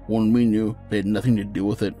when we knew they had nothing to do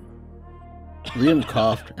with it. Liam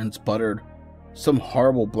coughed and sputtered. Some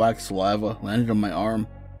horrible black saliva landed on my arm.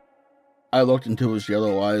 I looked into his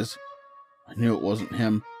yellow eyes. I knew it wasn't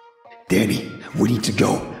him. Danny, we need to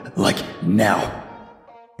go. Like, now.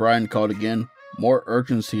 Brian called again, more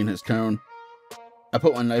urgency in his tone. I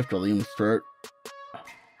put my knife to Liam's throat.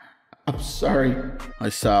 I'm sorry, I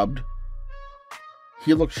sobbed.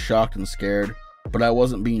 He looked shocked and scared, but I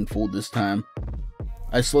wasn't being fooled this time.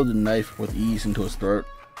 I slid the knife with ease into his throat,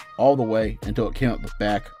 all the way until it came out the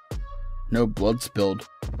back. No blood spilled.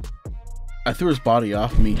 I threw his body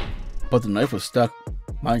off me, but the knife was stuck.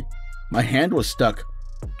 My hand was stuck.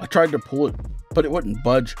 I tried to pull it, but it wouldn't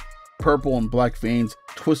budge. Purple and black veins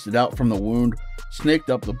twisted out from the wound, snaked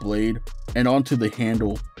up the blade and onto the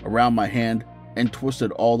handle around my hand, and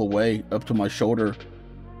twisted all the way up to my shoulder,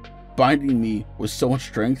 binding me with so much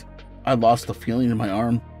strength I lost the feeling in my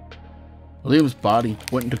arm. Liam's body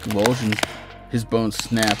went into convulsions. His bones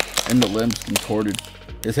snapped and the limbs contorted.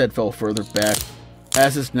 His head fell further back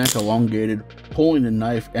as his neck elongated, pulling the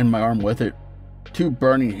knife and my arm with it. Two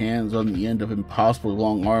burning hands on the end of impossibly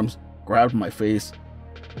long arms grabbed my face.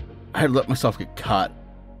 I had let myself get caught.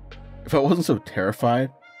 If I wasn't so terrified,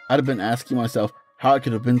 I'd have been asking myself how I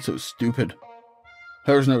could have been so stupid.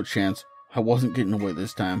 There was no chance. I wasn't getting away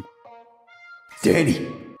this time. Danny!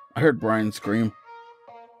 I heard Brian scream.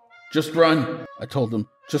 "Just run," I told him.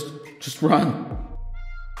 Just run."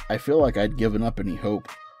 I feel like I'd given up any hope.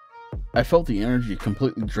 I felt the energy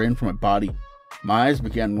completely drained from my body. My eyes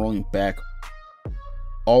began rolling back.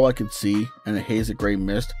 All I could see in a haze of gray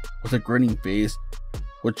mist was a grinning face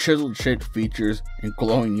with chiseled shaped features and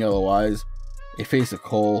glowing yellow eyes, a face of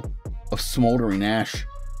coal, of smoldering ash.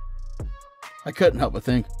 I couldn't help but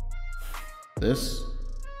think, this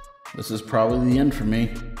is probably the end for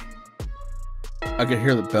me. I could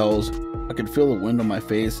hear the bells. I could feel the wind on my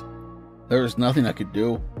face. There was nothing I could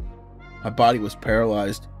do. My body was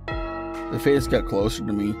paralyzed. The face got closer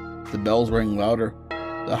to me. The bells rang louder.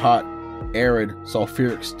 The hot, arid,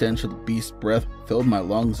 sulfuric stench of the beast's breath filled my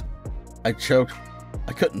lungs. I choked.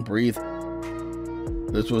 I couldn't breathe.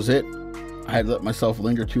 This was it. I had let myself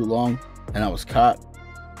linger too long, and I was caught.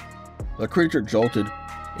 The creature jolted.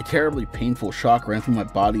 A terribly painful shock ran through my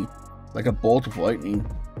body, like a bolt of lightning.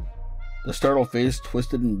 The startled face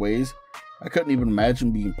twisted in ways I couldn't even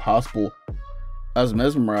imagine being possible. I was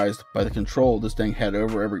mesmerized by the control this thing had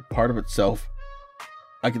over every part of itself.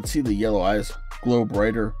 I could see the yellow eyes glow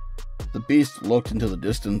brighter. The beast looked into the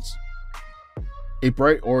distance. A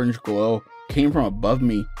bright orange glow came from above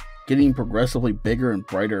me, getting progressively bigger and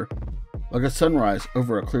brighter, like a sunrise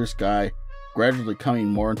over a clear sky, gradually coming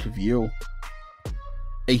more into view.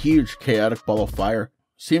 A huge, chaotic ball of fire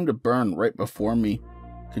seemed to burn right before me,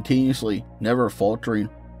 continuously, never faltering.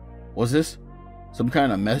 Was this some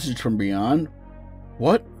kind of message from beyond?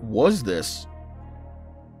 What was this?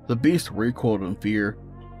 The beast recoiled in fear,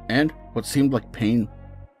 and what seemed like pain.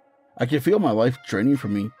 I could feel my life draining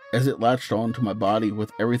from me as it latched onto my body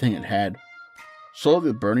with everything it had. Slowly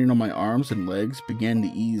the burning on my arms and legs began to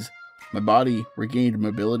ease. My body regained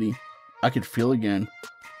mobility. I could feel again.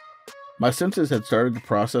 My senses had started to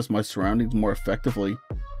process my surroundings more effectively,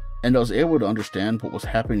 and I was able to understand what was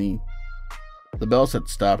happening. The bells had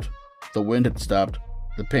stopped. The wind had stopped.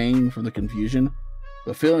 The pain from the confusion,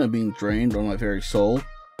 the feeling of being drained on my very soul,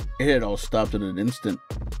 it had all stopped in an instant.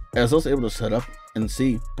 As I was able to sit up and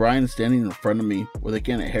see Brian standing in front of me with a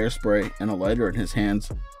can of hairspray and a lighter in his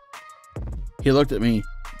hands. He looked at me.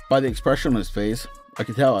 By the expression on his face, I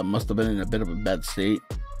could tell I must have been in a bit of a bad state.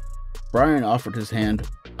 Brian offered his hand.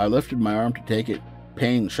 I lifted my arm to take it.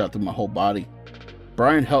 Pain shot through my whole body.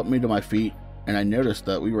 Brian helped me to my feet, and I noticed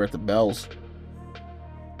that we were at the bells.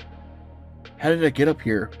 "How did I get up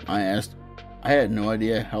here?" I asked. I had no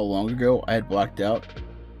idea how long ago I had blacked out,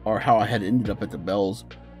 or how I had ended up at the bells.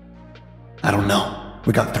 I don't know.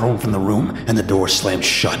 We got thrown from the room and the door slammed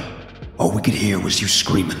shut. All we could hear was you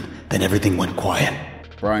screaming, then everything went quiet.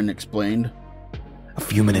 Brian explained. A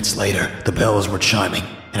few minutes later, the bells were chiming,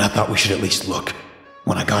 and I thought we should at least look.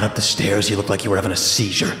 When I got up the stairs, you looked like you were having a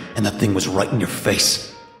seizure, and that thing was right in your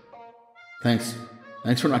face. Thanks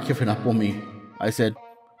for not giving up on me," I said.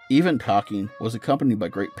 Even talking was accompanied by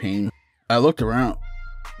great pain. I looked around.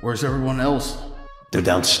 "Where's everyone else?" They're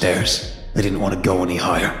downstairs. They didn't want to go any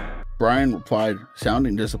higher. Brian replied,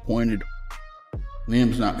 sounding disappointed.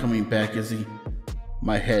 "Liam's not coming back, is he?"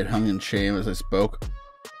 My head hung in shame as I spoke.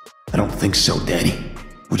 I don't think so, Danny.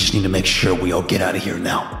 We just need to make sure we all get out of here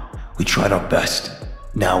now. We tried our best.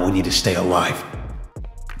 Now we need to stay alive.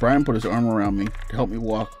 Brian put his arm around me to help me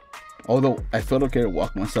walk. Although I felt okay to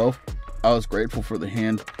walk myself, I was grateful for the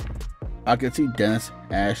hand. I could see Dennis,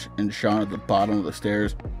 Ash, and Sean at the bottom of the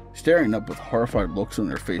stairs, staring up with horrified looks on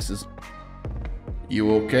their faces.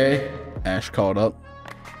 "You okay?" Ash called up.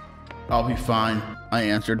 "I'll be fine," I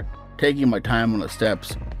answered, taking my time on the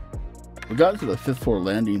steps. We got to the 5th floor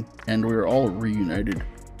landing, and we were all reunited.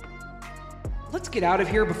 Let's get out of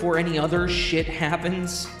here before any other shit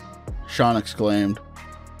happens. Sean exclaimed.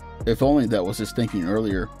 If only that was his thinking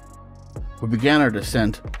earlier. We began our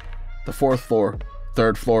descent. The 4th floor,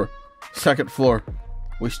 3rd floor, 2nd floor.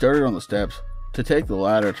 We started on the steps, to take the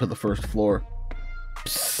ladder to the first floor.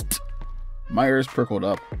 Psst. My ears prickled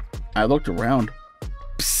up. I looked around.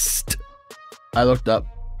 Psst. I looked up.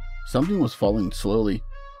 Something was falling slowly,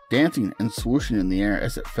 dancing and swooshing in the air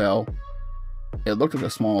as it fell. It looked like a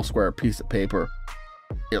small square piece of paper.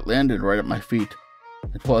 It landed right at my feet.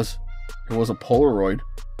 It was a Polaroid.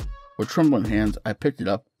 With trembling hands, I picked it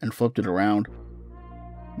up and flipped it around.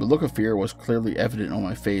 The look of fear was clearly evident on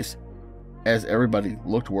my face, as everybody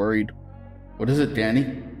looked worried. "What is it,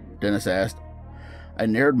 Danny?" Dennis asked. I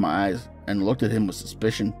narrowed my eyes and looked at him with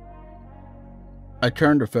suspicion. I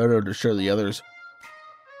turned the photo to show the others.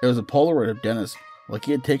 It was a Polaroid of Dennis, like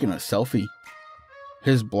he had taken a selfie.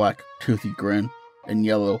 His black, toothy grin and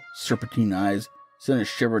yellow, serpentine eyes sent a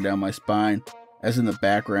shiver down my spine, as in the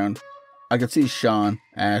background, I could see Sean,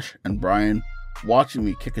 Ash, and Brian watching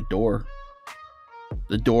me kick a door.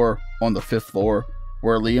 The door on the 5th floor,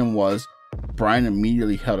 where Liam was. Brian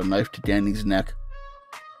immediately held a knife to Danny's neck.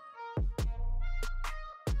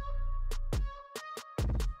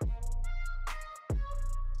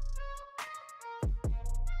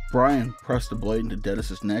 Brian pressed the blade into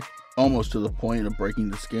Dennis's neck, almost to the point of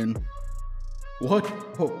breaking the skin. What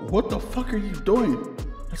the fuck are you doing?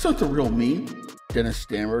 That's not the real me," Dennis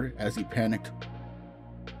stammered as he panicked.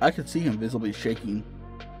 I could see him visibly shaking.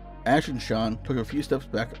 Ash and Sean took a few steps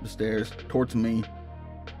back up the stairs towards me.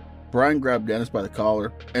 Brian grabbed Dennis by the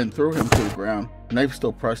collar and threw him to the ground, knife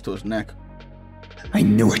still pressed to his neck. I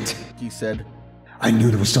knew it. He said. I knew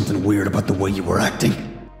there was something weird about the way you were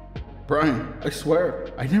acting. "Brian, I swear,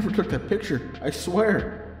 I never took that picture. I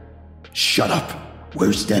swear." Shut up.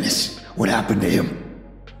 Where's Dennis? What happened to him?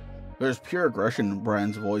 There's pure aggression in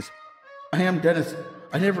Brian's voice. "I am Dennis.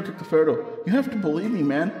 I never took the photo. You have to believe me,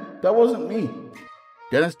 man. That wasn't me."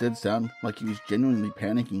 Dennis did sound like he was genuinely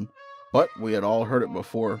panicking, but we had all heard it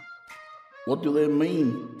before. "What do they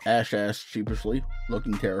mean?" Ash asked sheepishly,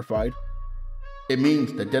 looking terrified. "It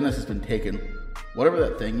means that Dennis has been taken. Whatever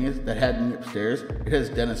that thing is that had me upstairs, it has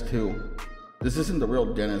Dennis too. This isn't the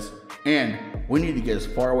real Dennis, and we need to get as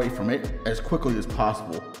far away from it as quickly as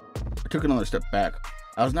possible." I took another step back.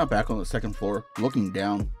 I was now back on the 2nd floor, looking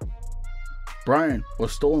down. Brian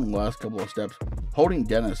was still in the last couple of steps, holding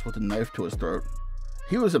Dennis with a knife to his throat.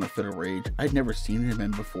 He was in a fit of rage I'd never seen him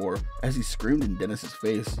in before, as he screamed in Dennis's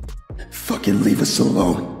face. Fucking leave us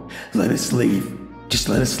alone. Let us leave. Just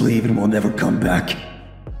let us leave and we'll never come back.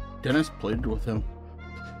 Dennis pleaded with him.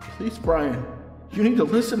 "Please, Brian, you need to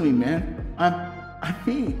listen to me, man. I'm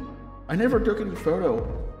me. I never took any photo.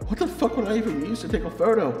 What the fuck would I even use to take a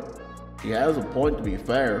photo?" "He has a point, to be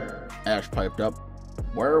fair," Ash piped up.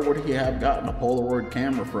 "Where would he have gotten a Polaroid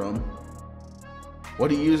camera from?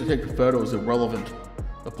 What he used to take the photo is irrelevant.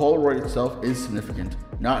 The Polaroid itself is significant,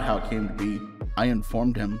 not how it came to be," I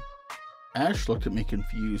informed him. Ash looked at me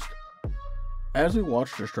confused. As we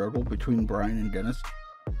watched the struggle between Brian and Dennis,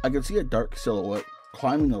 I could see a dark silhouette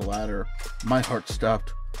climbing the ladder. My heart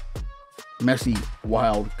stopped. Messy,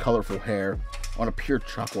 wild, colorful hair on a pure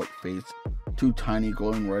chalk-white face, 2 tiny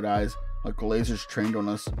glowing red eyes like lasers trained on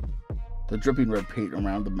us. The dripping red paint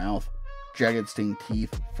around the mouth, jagged stained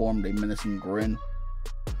teeth formed a menacing grin.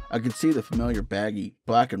 I could see the familiar baggy,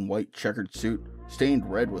 black and white checkered suit stained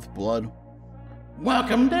red with blood.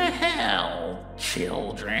 "Welcome to hell,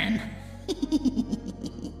 children."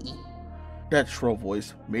 That shrill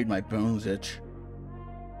voice made my bones itch.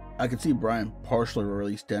 I could see Brian partially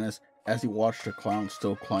release Dennis as he watched the clown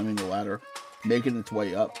still climbing the ladder, making its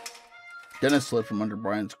way up. Dennis slid from under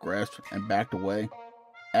Brian's grasp and backed away.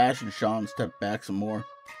 Ash and Sean stepped back some more.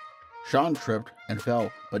 Sean tripped and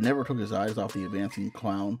fell, but never took his eyes off the advancing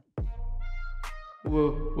clown.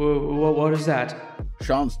 What is that?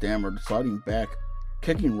 Sean stammered, sliding back,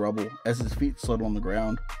 kicking rubble as his feet slid on the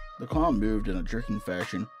ground. The clown moved in a jerking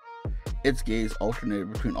fashion. Its gaze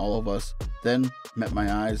alternated between all of us, then met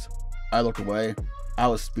my eyes. I looked away. I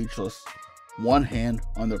was speechless. One hand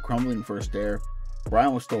on the crumbling first stair.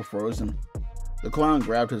 Brian was still frozen. The clown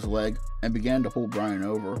grabbed his leg and began to pull Brian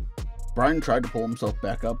over. Brian tried to pull himself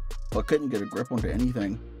back up, but couldn't get a grip onto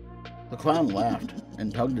anything. The clown laughed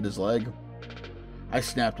and tugged at his leg. I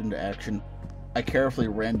snapped into action. I carefully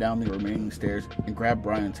ran down the remaining stairs and grabbed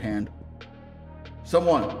Brian's hand.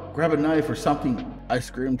 "Someone, grab a knife or something," I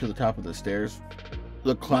screamed to the top of the stairs.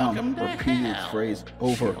 The clown repeated its phrase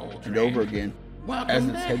over and over again as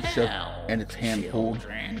its head shook and its hand pulled.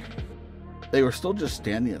 They were still just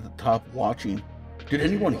standing at the top watching. "Did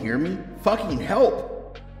anyone hear me? Fucking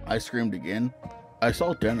help!" I screamed again. I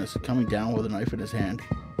saw Dennis coming down with a knife in his hand.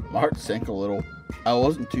 My heart sank a little. I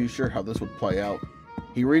wasn't too sure how this would play out.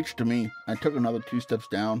 He reached to me and took another 2 steps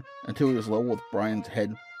down until he was level with Brian's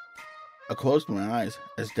head. I closed my eyes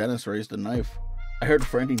as Dennis raised the knife. I heard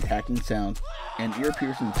frantic hacking sounds and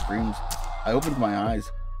ear-piercing screams. I opened my eyes.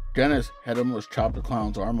 Dennis had almost chopped the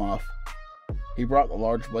clown's arm off. He brought the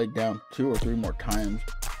large blade down 2 or 3 more times,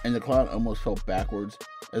 and the clown almost fell backwards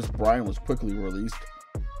as Brian was quickly released.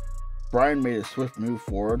 Brian made a swift move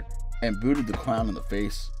forward and booted the clown in the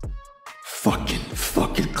face.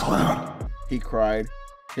 Fucking clown, he cried,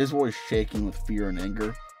 his voice shaking with fear and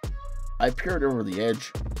anger. I peered over the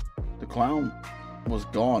edge. The clown was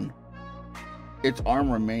gone. Its arm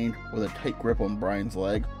remained with a tight grip on Brian's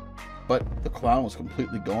leg, but the clown was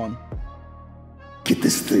completely gone. Get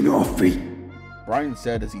this thing off me, Brian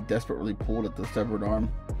said as he desperately pulled at the severed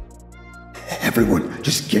arm. Everyone,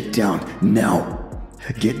 just get down, now.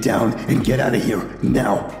 Get down and get out of here,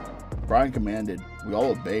 now. Brian commanded. We all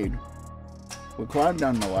obeyed. We climbed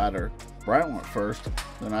down the ladder. Brian went first,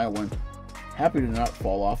 then I went, happy to not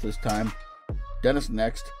fall off this time. Dennis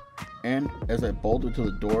next, and as I bolted to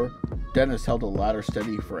the door, Dennis held the ladder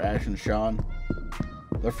steady for Ash and Sean.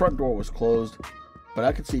 The front door was closed, but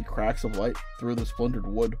I could see cracks of light through the splintered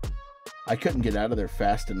wood. I couldn't get out of there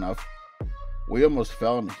fast enough. We almost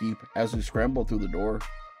fell in a heap as we scrambled through the door.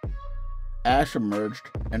 Ash emerged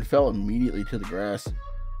and fell immediately to the grass.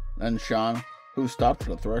 Then Sean, who stopped at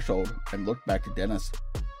the threshold and looked back to Dennis.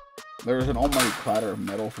 There was an almighty clatter of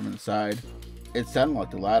metal from inside. It sounded like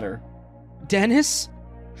the ladder. Dennis?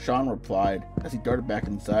 Sean replied as he darted back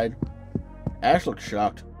inside. Ash looked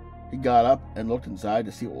shocked. He got up and looked inside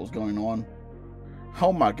to see what was going on.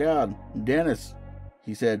 "Oh my God, Dennis,"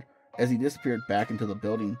 he said as he disappeared back into the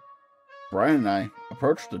building. Brian and I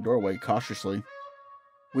approached the doorway cautiously.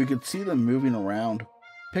 We could see them moving around,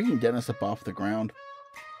 picking Dennis up off the ground.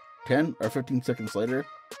 10 or 15 seconds later,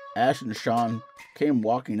 Ash and Sean came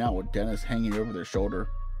walking out with Dennis hanging over their shoulder.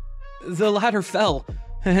 The ladder fell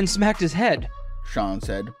and smacked his head, Sean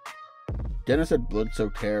said. Dennis had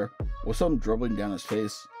blood-soaked hair with some dribbling down his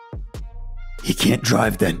face. He can't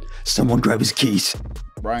drive then. Someone grab his keys,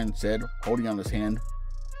 Brian said, holding on his hand.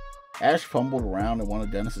 Ash fumbled around in one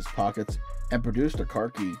of Dennis's pockets and produced a car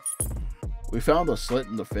key. We found a slit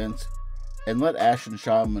in the fence and let Ash and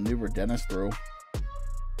Sean maneuver Dennis through.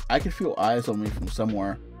 I could feel eyes on me from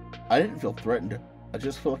somewhere. I didn't feel threatened. I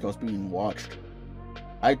just felt like I was being watched.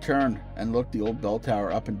 I turned and looked the old bell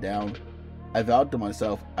tower up and down. I vowed to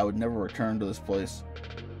myself I would never return to this place.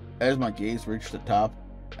 As my gaze reached the top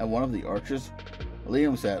and one of the arches,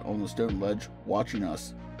 Liam sat on the stone ledge watching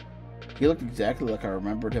us. He looked exactly like I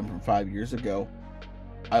remembered him from 5 years ago.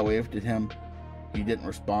 I waved at him. He didn't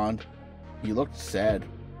respond. He looked sad.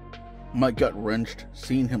 My gut wrenched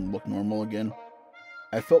seeing him look normal again.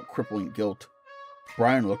 I felt crippling guilt.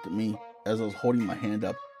 Brian looked at me as I was holding my hand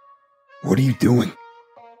up. What are you doing?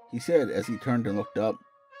 He said as he turned and looked up.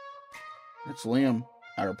 It's Liam,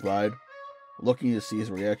 I replied, looking to see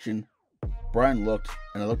his reaction. Brian looked,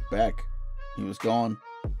 and I looked back. He was gone.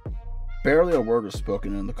 Barely a word was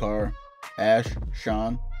spoken in the car. Ash,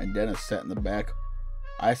 Sean, and Dennis sat in the back.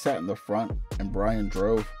 I sat in the front, and Brian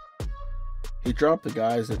drove. He dropped the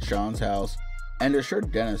guys at Sean's house, and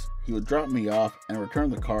assured Dennis he would drop me off and return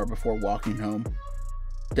the car before walking home.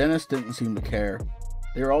 Dennis didn't seem to care.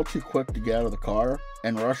 They were all too quick to get out of the car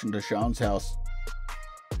and rush into Sean's house.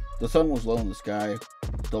 The sun was low in the sky.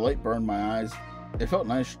 The light burned my eyes. It felt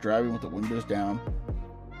nice driving with the windows down.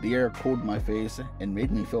 The air cooled my face and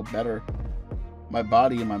made me feel better. My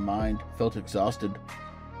body and my mind felt exhausted.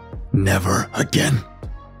 Never again,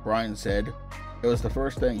 Brian said. It was the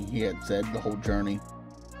first thing he had said the whole journey.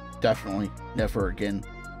 Definitely never again,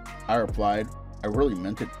 I replied. I really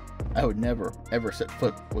meant it. I would never, ever set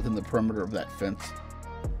foot within the perimeter of that fence.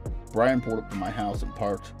 Brian pulled up to my house and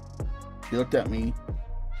parked. He looked at me.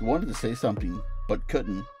 He wanted to say something, but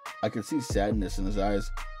couldn't. I could see sadness in his eyes.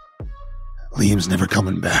 Liam's never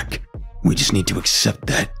coming back. We just need to accept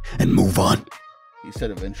that and move on, he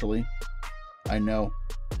said eventually. I know.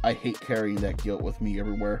 I hate carrying that guilt with me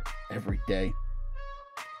everywhere, every day.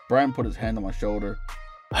 Brian put his hand on my shoulder.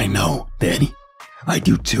 I know, Danny. I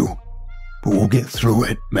do too. But we'll get through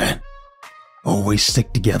it, man. Always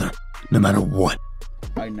stick together, no matter what.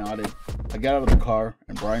 I nodded. I got out of the car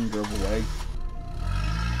and Brian drove away.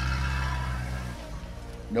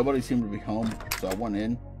 Nobody seemed to be home, so I went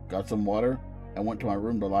in, got some water, and went to my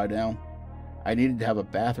room to lie down. I needed to have a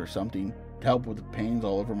bath or something to help with the pains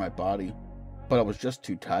all over my body, but I was just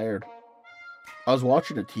too tired. I was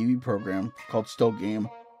watching a TV program called Still Game.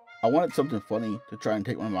 I wanted something funny to try and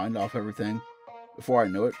take my mind off everything. Before I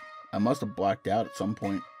knew it, I must have blacked out at some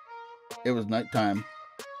point. It was nighttime.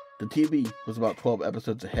 The TV was about 12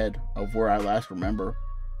 episodes ahead of where I last remember.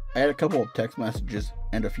 I had a couple of text messages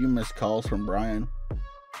and a few missed calls from Brian.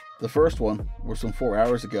 The first one was from 4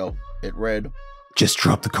 hours ago. It read, "Just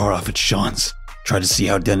dropped the car off at Sean's. Tried to see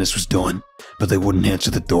how Dennis was doing, but they wouldn't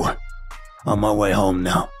answer the door. On my way home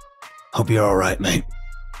now. Hope you're alright, mate."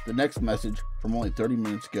 The next message, from only 30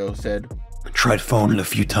 minutes ago, said, "I tried phoning a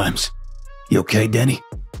few times. You okay, Denny?"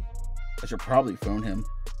 I should probably phone him.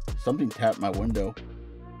 Something tapped my window.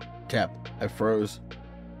 Tap. I froze.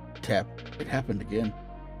 Tap. It happened again.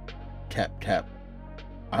 Tap, tap.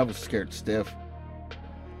 I was scared stiff.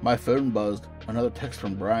 My phone buzzed. Another text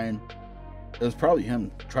from Brian. It was probably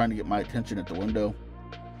him trying to get my attention at the window.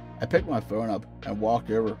 I picked my phone up and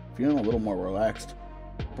walked over, feeling a little more relaxed.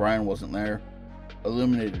 Brian wasn't there.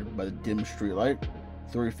 Illuminated by the dim street light,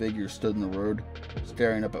 3 figures stood in the road,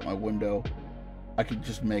 staring up at my window. I could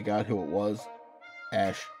just make out who it was.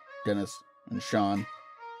 Ash, Dennis, and Sean.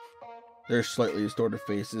 Their slightly distorted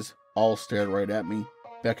faces all stared right at me,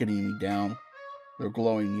 beckoning me down. Their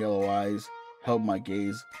glowing yellow eyes held my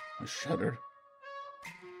gaze. I shuddered.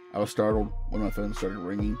 I was startled when my phone started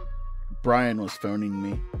ringing. Brian was phoning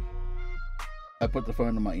me. I put the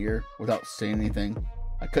phone to my ear without saying anything.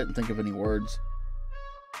 I couldn't think of any words.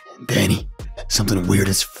 "Danny, something weird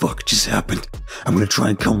as fuck just happened. I'm gonna try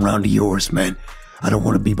and come round to yours, man. I don't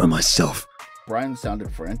want to be by myself." Brian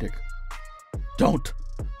sounded frantic. "Don't,"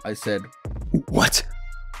 I said. "What?"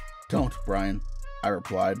 "Don't, Brian," I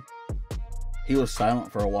replied. He was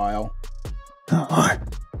silent for a while.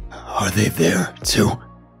 Are they there, too?"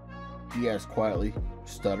 He asked quietly,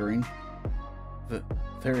 stuttering.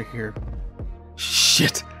 They're here."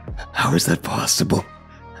 "Shit, how is that possible?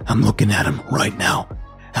 I'm looking at him right now,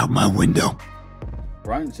 out my window."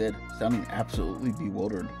 Brian said, sounding absolutely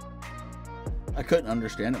bewildered. I couldn't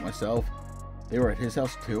understand it myself. They were at his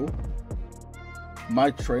house too?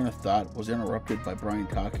 My train of thought was interrupted by Brian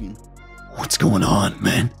talking. "What's going on,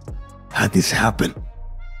 man? How'd this happen?"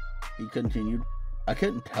 He continued. I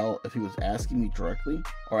couldn't tell if he was asking me directly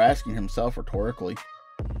or asking himself rhetorically.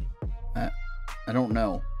 I don't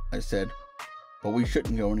know, I said, but we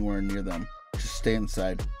shouldn't go anywhere near them. Just stay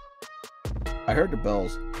inside. I heard the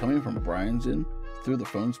bells coming from Brian's inn through the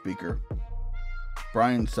phone speaker.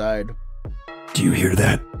 Brian sighed. "Do you hear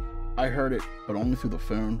that?" I heard it, but only through the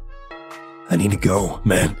phone. "I need to go,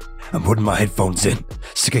 man. I'm putting my headphones in.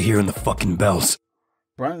 Sick of hearing the fucking bells."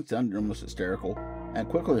 Brian sounded almost hysterical and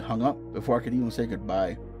quickly hung up before I could even say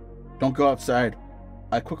goodbye. "Don't go outside,"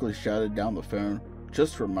 I quickly shouted down the phone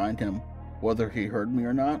just to remind him. Whether he heard me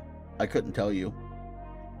or not, I couldn't tell you.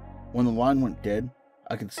 When the line went dead,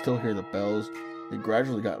 I could still hear the bells. They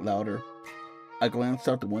gradually got louder. I glanced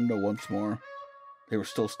out the window once more. They were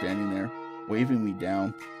still standing there, waving me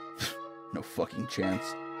down. No fucking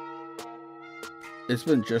chance. It's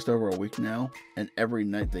been just over a week now, and every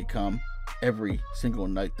night they come. Every single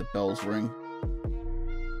night the bells ring.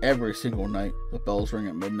 Every single night the bells ring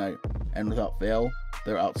at midnight, and without fail,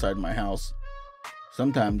 they're outside my house.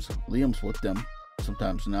 Sometimes Liam's with them,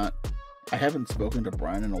 sometimes not. I haven't spoken to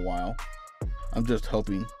Brian in a while. I'm just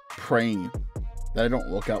hoping, praying, that I don't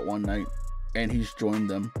look out one night and he's joined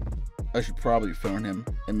them. I should probably phone him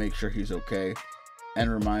and make sure he's okay, and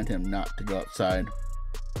remind him not to go outside.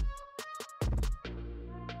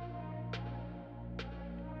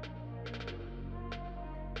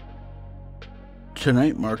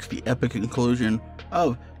 Tonight marks the epic conclusion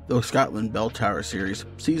of the Scotland Bell Tower series,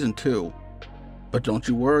 Season 2. But don't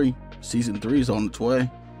you worry, Season 3 is on its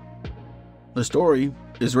way. The story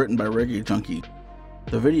is written by Reggaejunkiegee.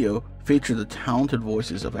 The video featured the talented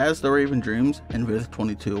voices of As the Raven Dreams and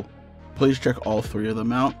Vith22. Please check all 3 of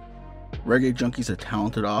them out. Reggaejunkiegee is a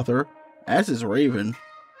talented author, as is Raven,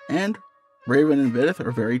 and Raven and Vith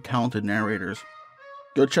are very talented narrators.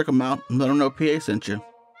 Go check them out and let them know PA sent you.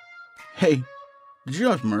 Hey, did you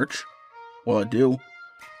have merch? Well, I do.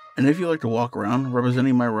 And if you like to walk around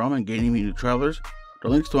representing my realm and gaining me new travelers, the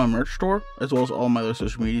links to my merch store, as well as all my other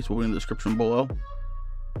social medias, will be in the description below.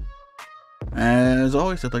 As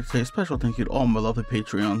always, I'd like to say a special thank you to all my lovely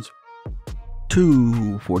Patreons.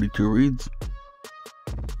 242 Reads,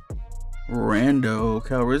 Rando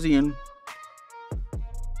Calrissian,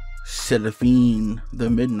 Seraphine the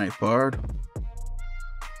Midnight Bard,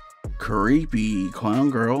 Creepy Clown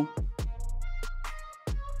Girl,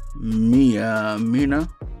 Mia Mina,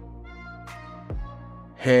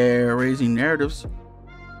 Hair Raising Narratives,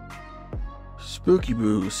 Spooky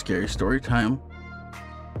Boo Scary Story Time,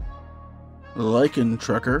 Lycan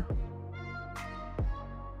Trucker,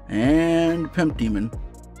 and Pimp Demon.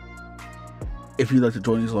 If you'd like to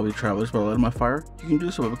join these lovely travelers by the light of my fire, you can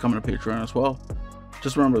do so by becoming a Patreon as well.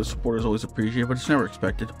 Just remember, the support is always appreciated, but it's never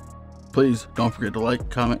expected. Please don't forget to like,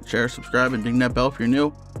 comment, share, subscribe, and ding that bell if you're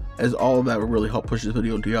new, as all of that will really help push this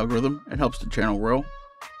video into the algorithm and helps the channel grow.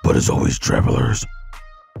 But as always, travelers,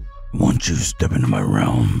 once you step into my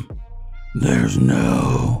realm, there's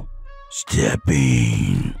no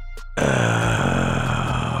stepping out.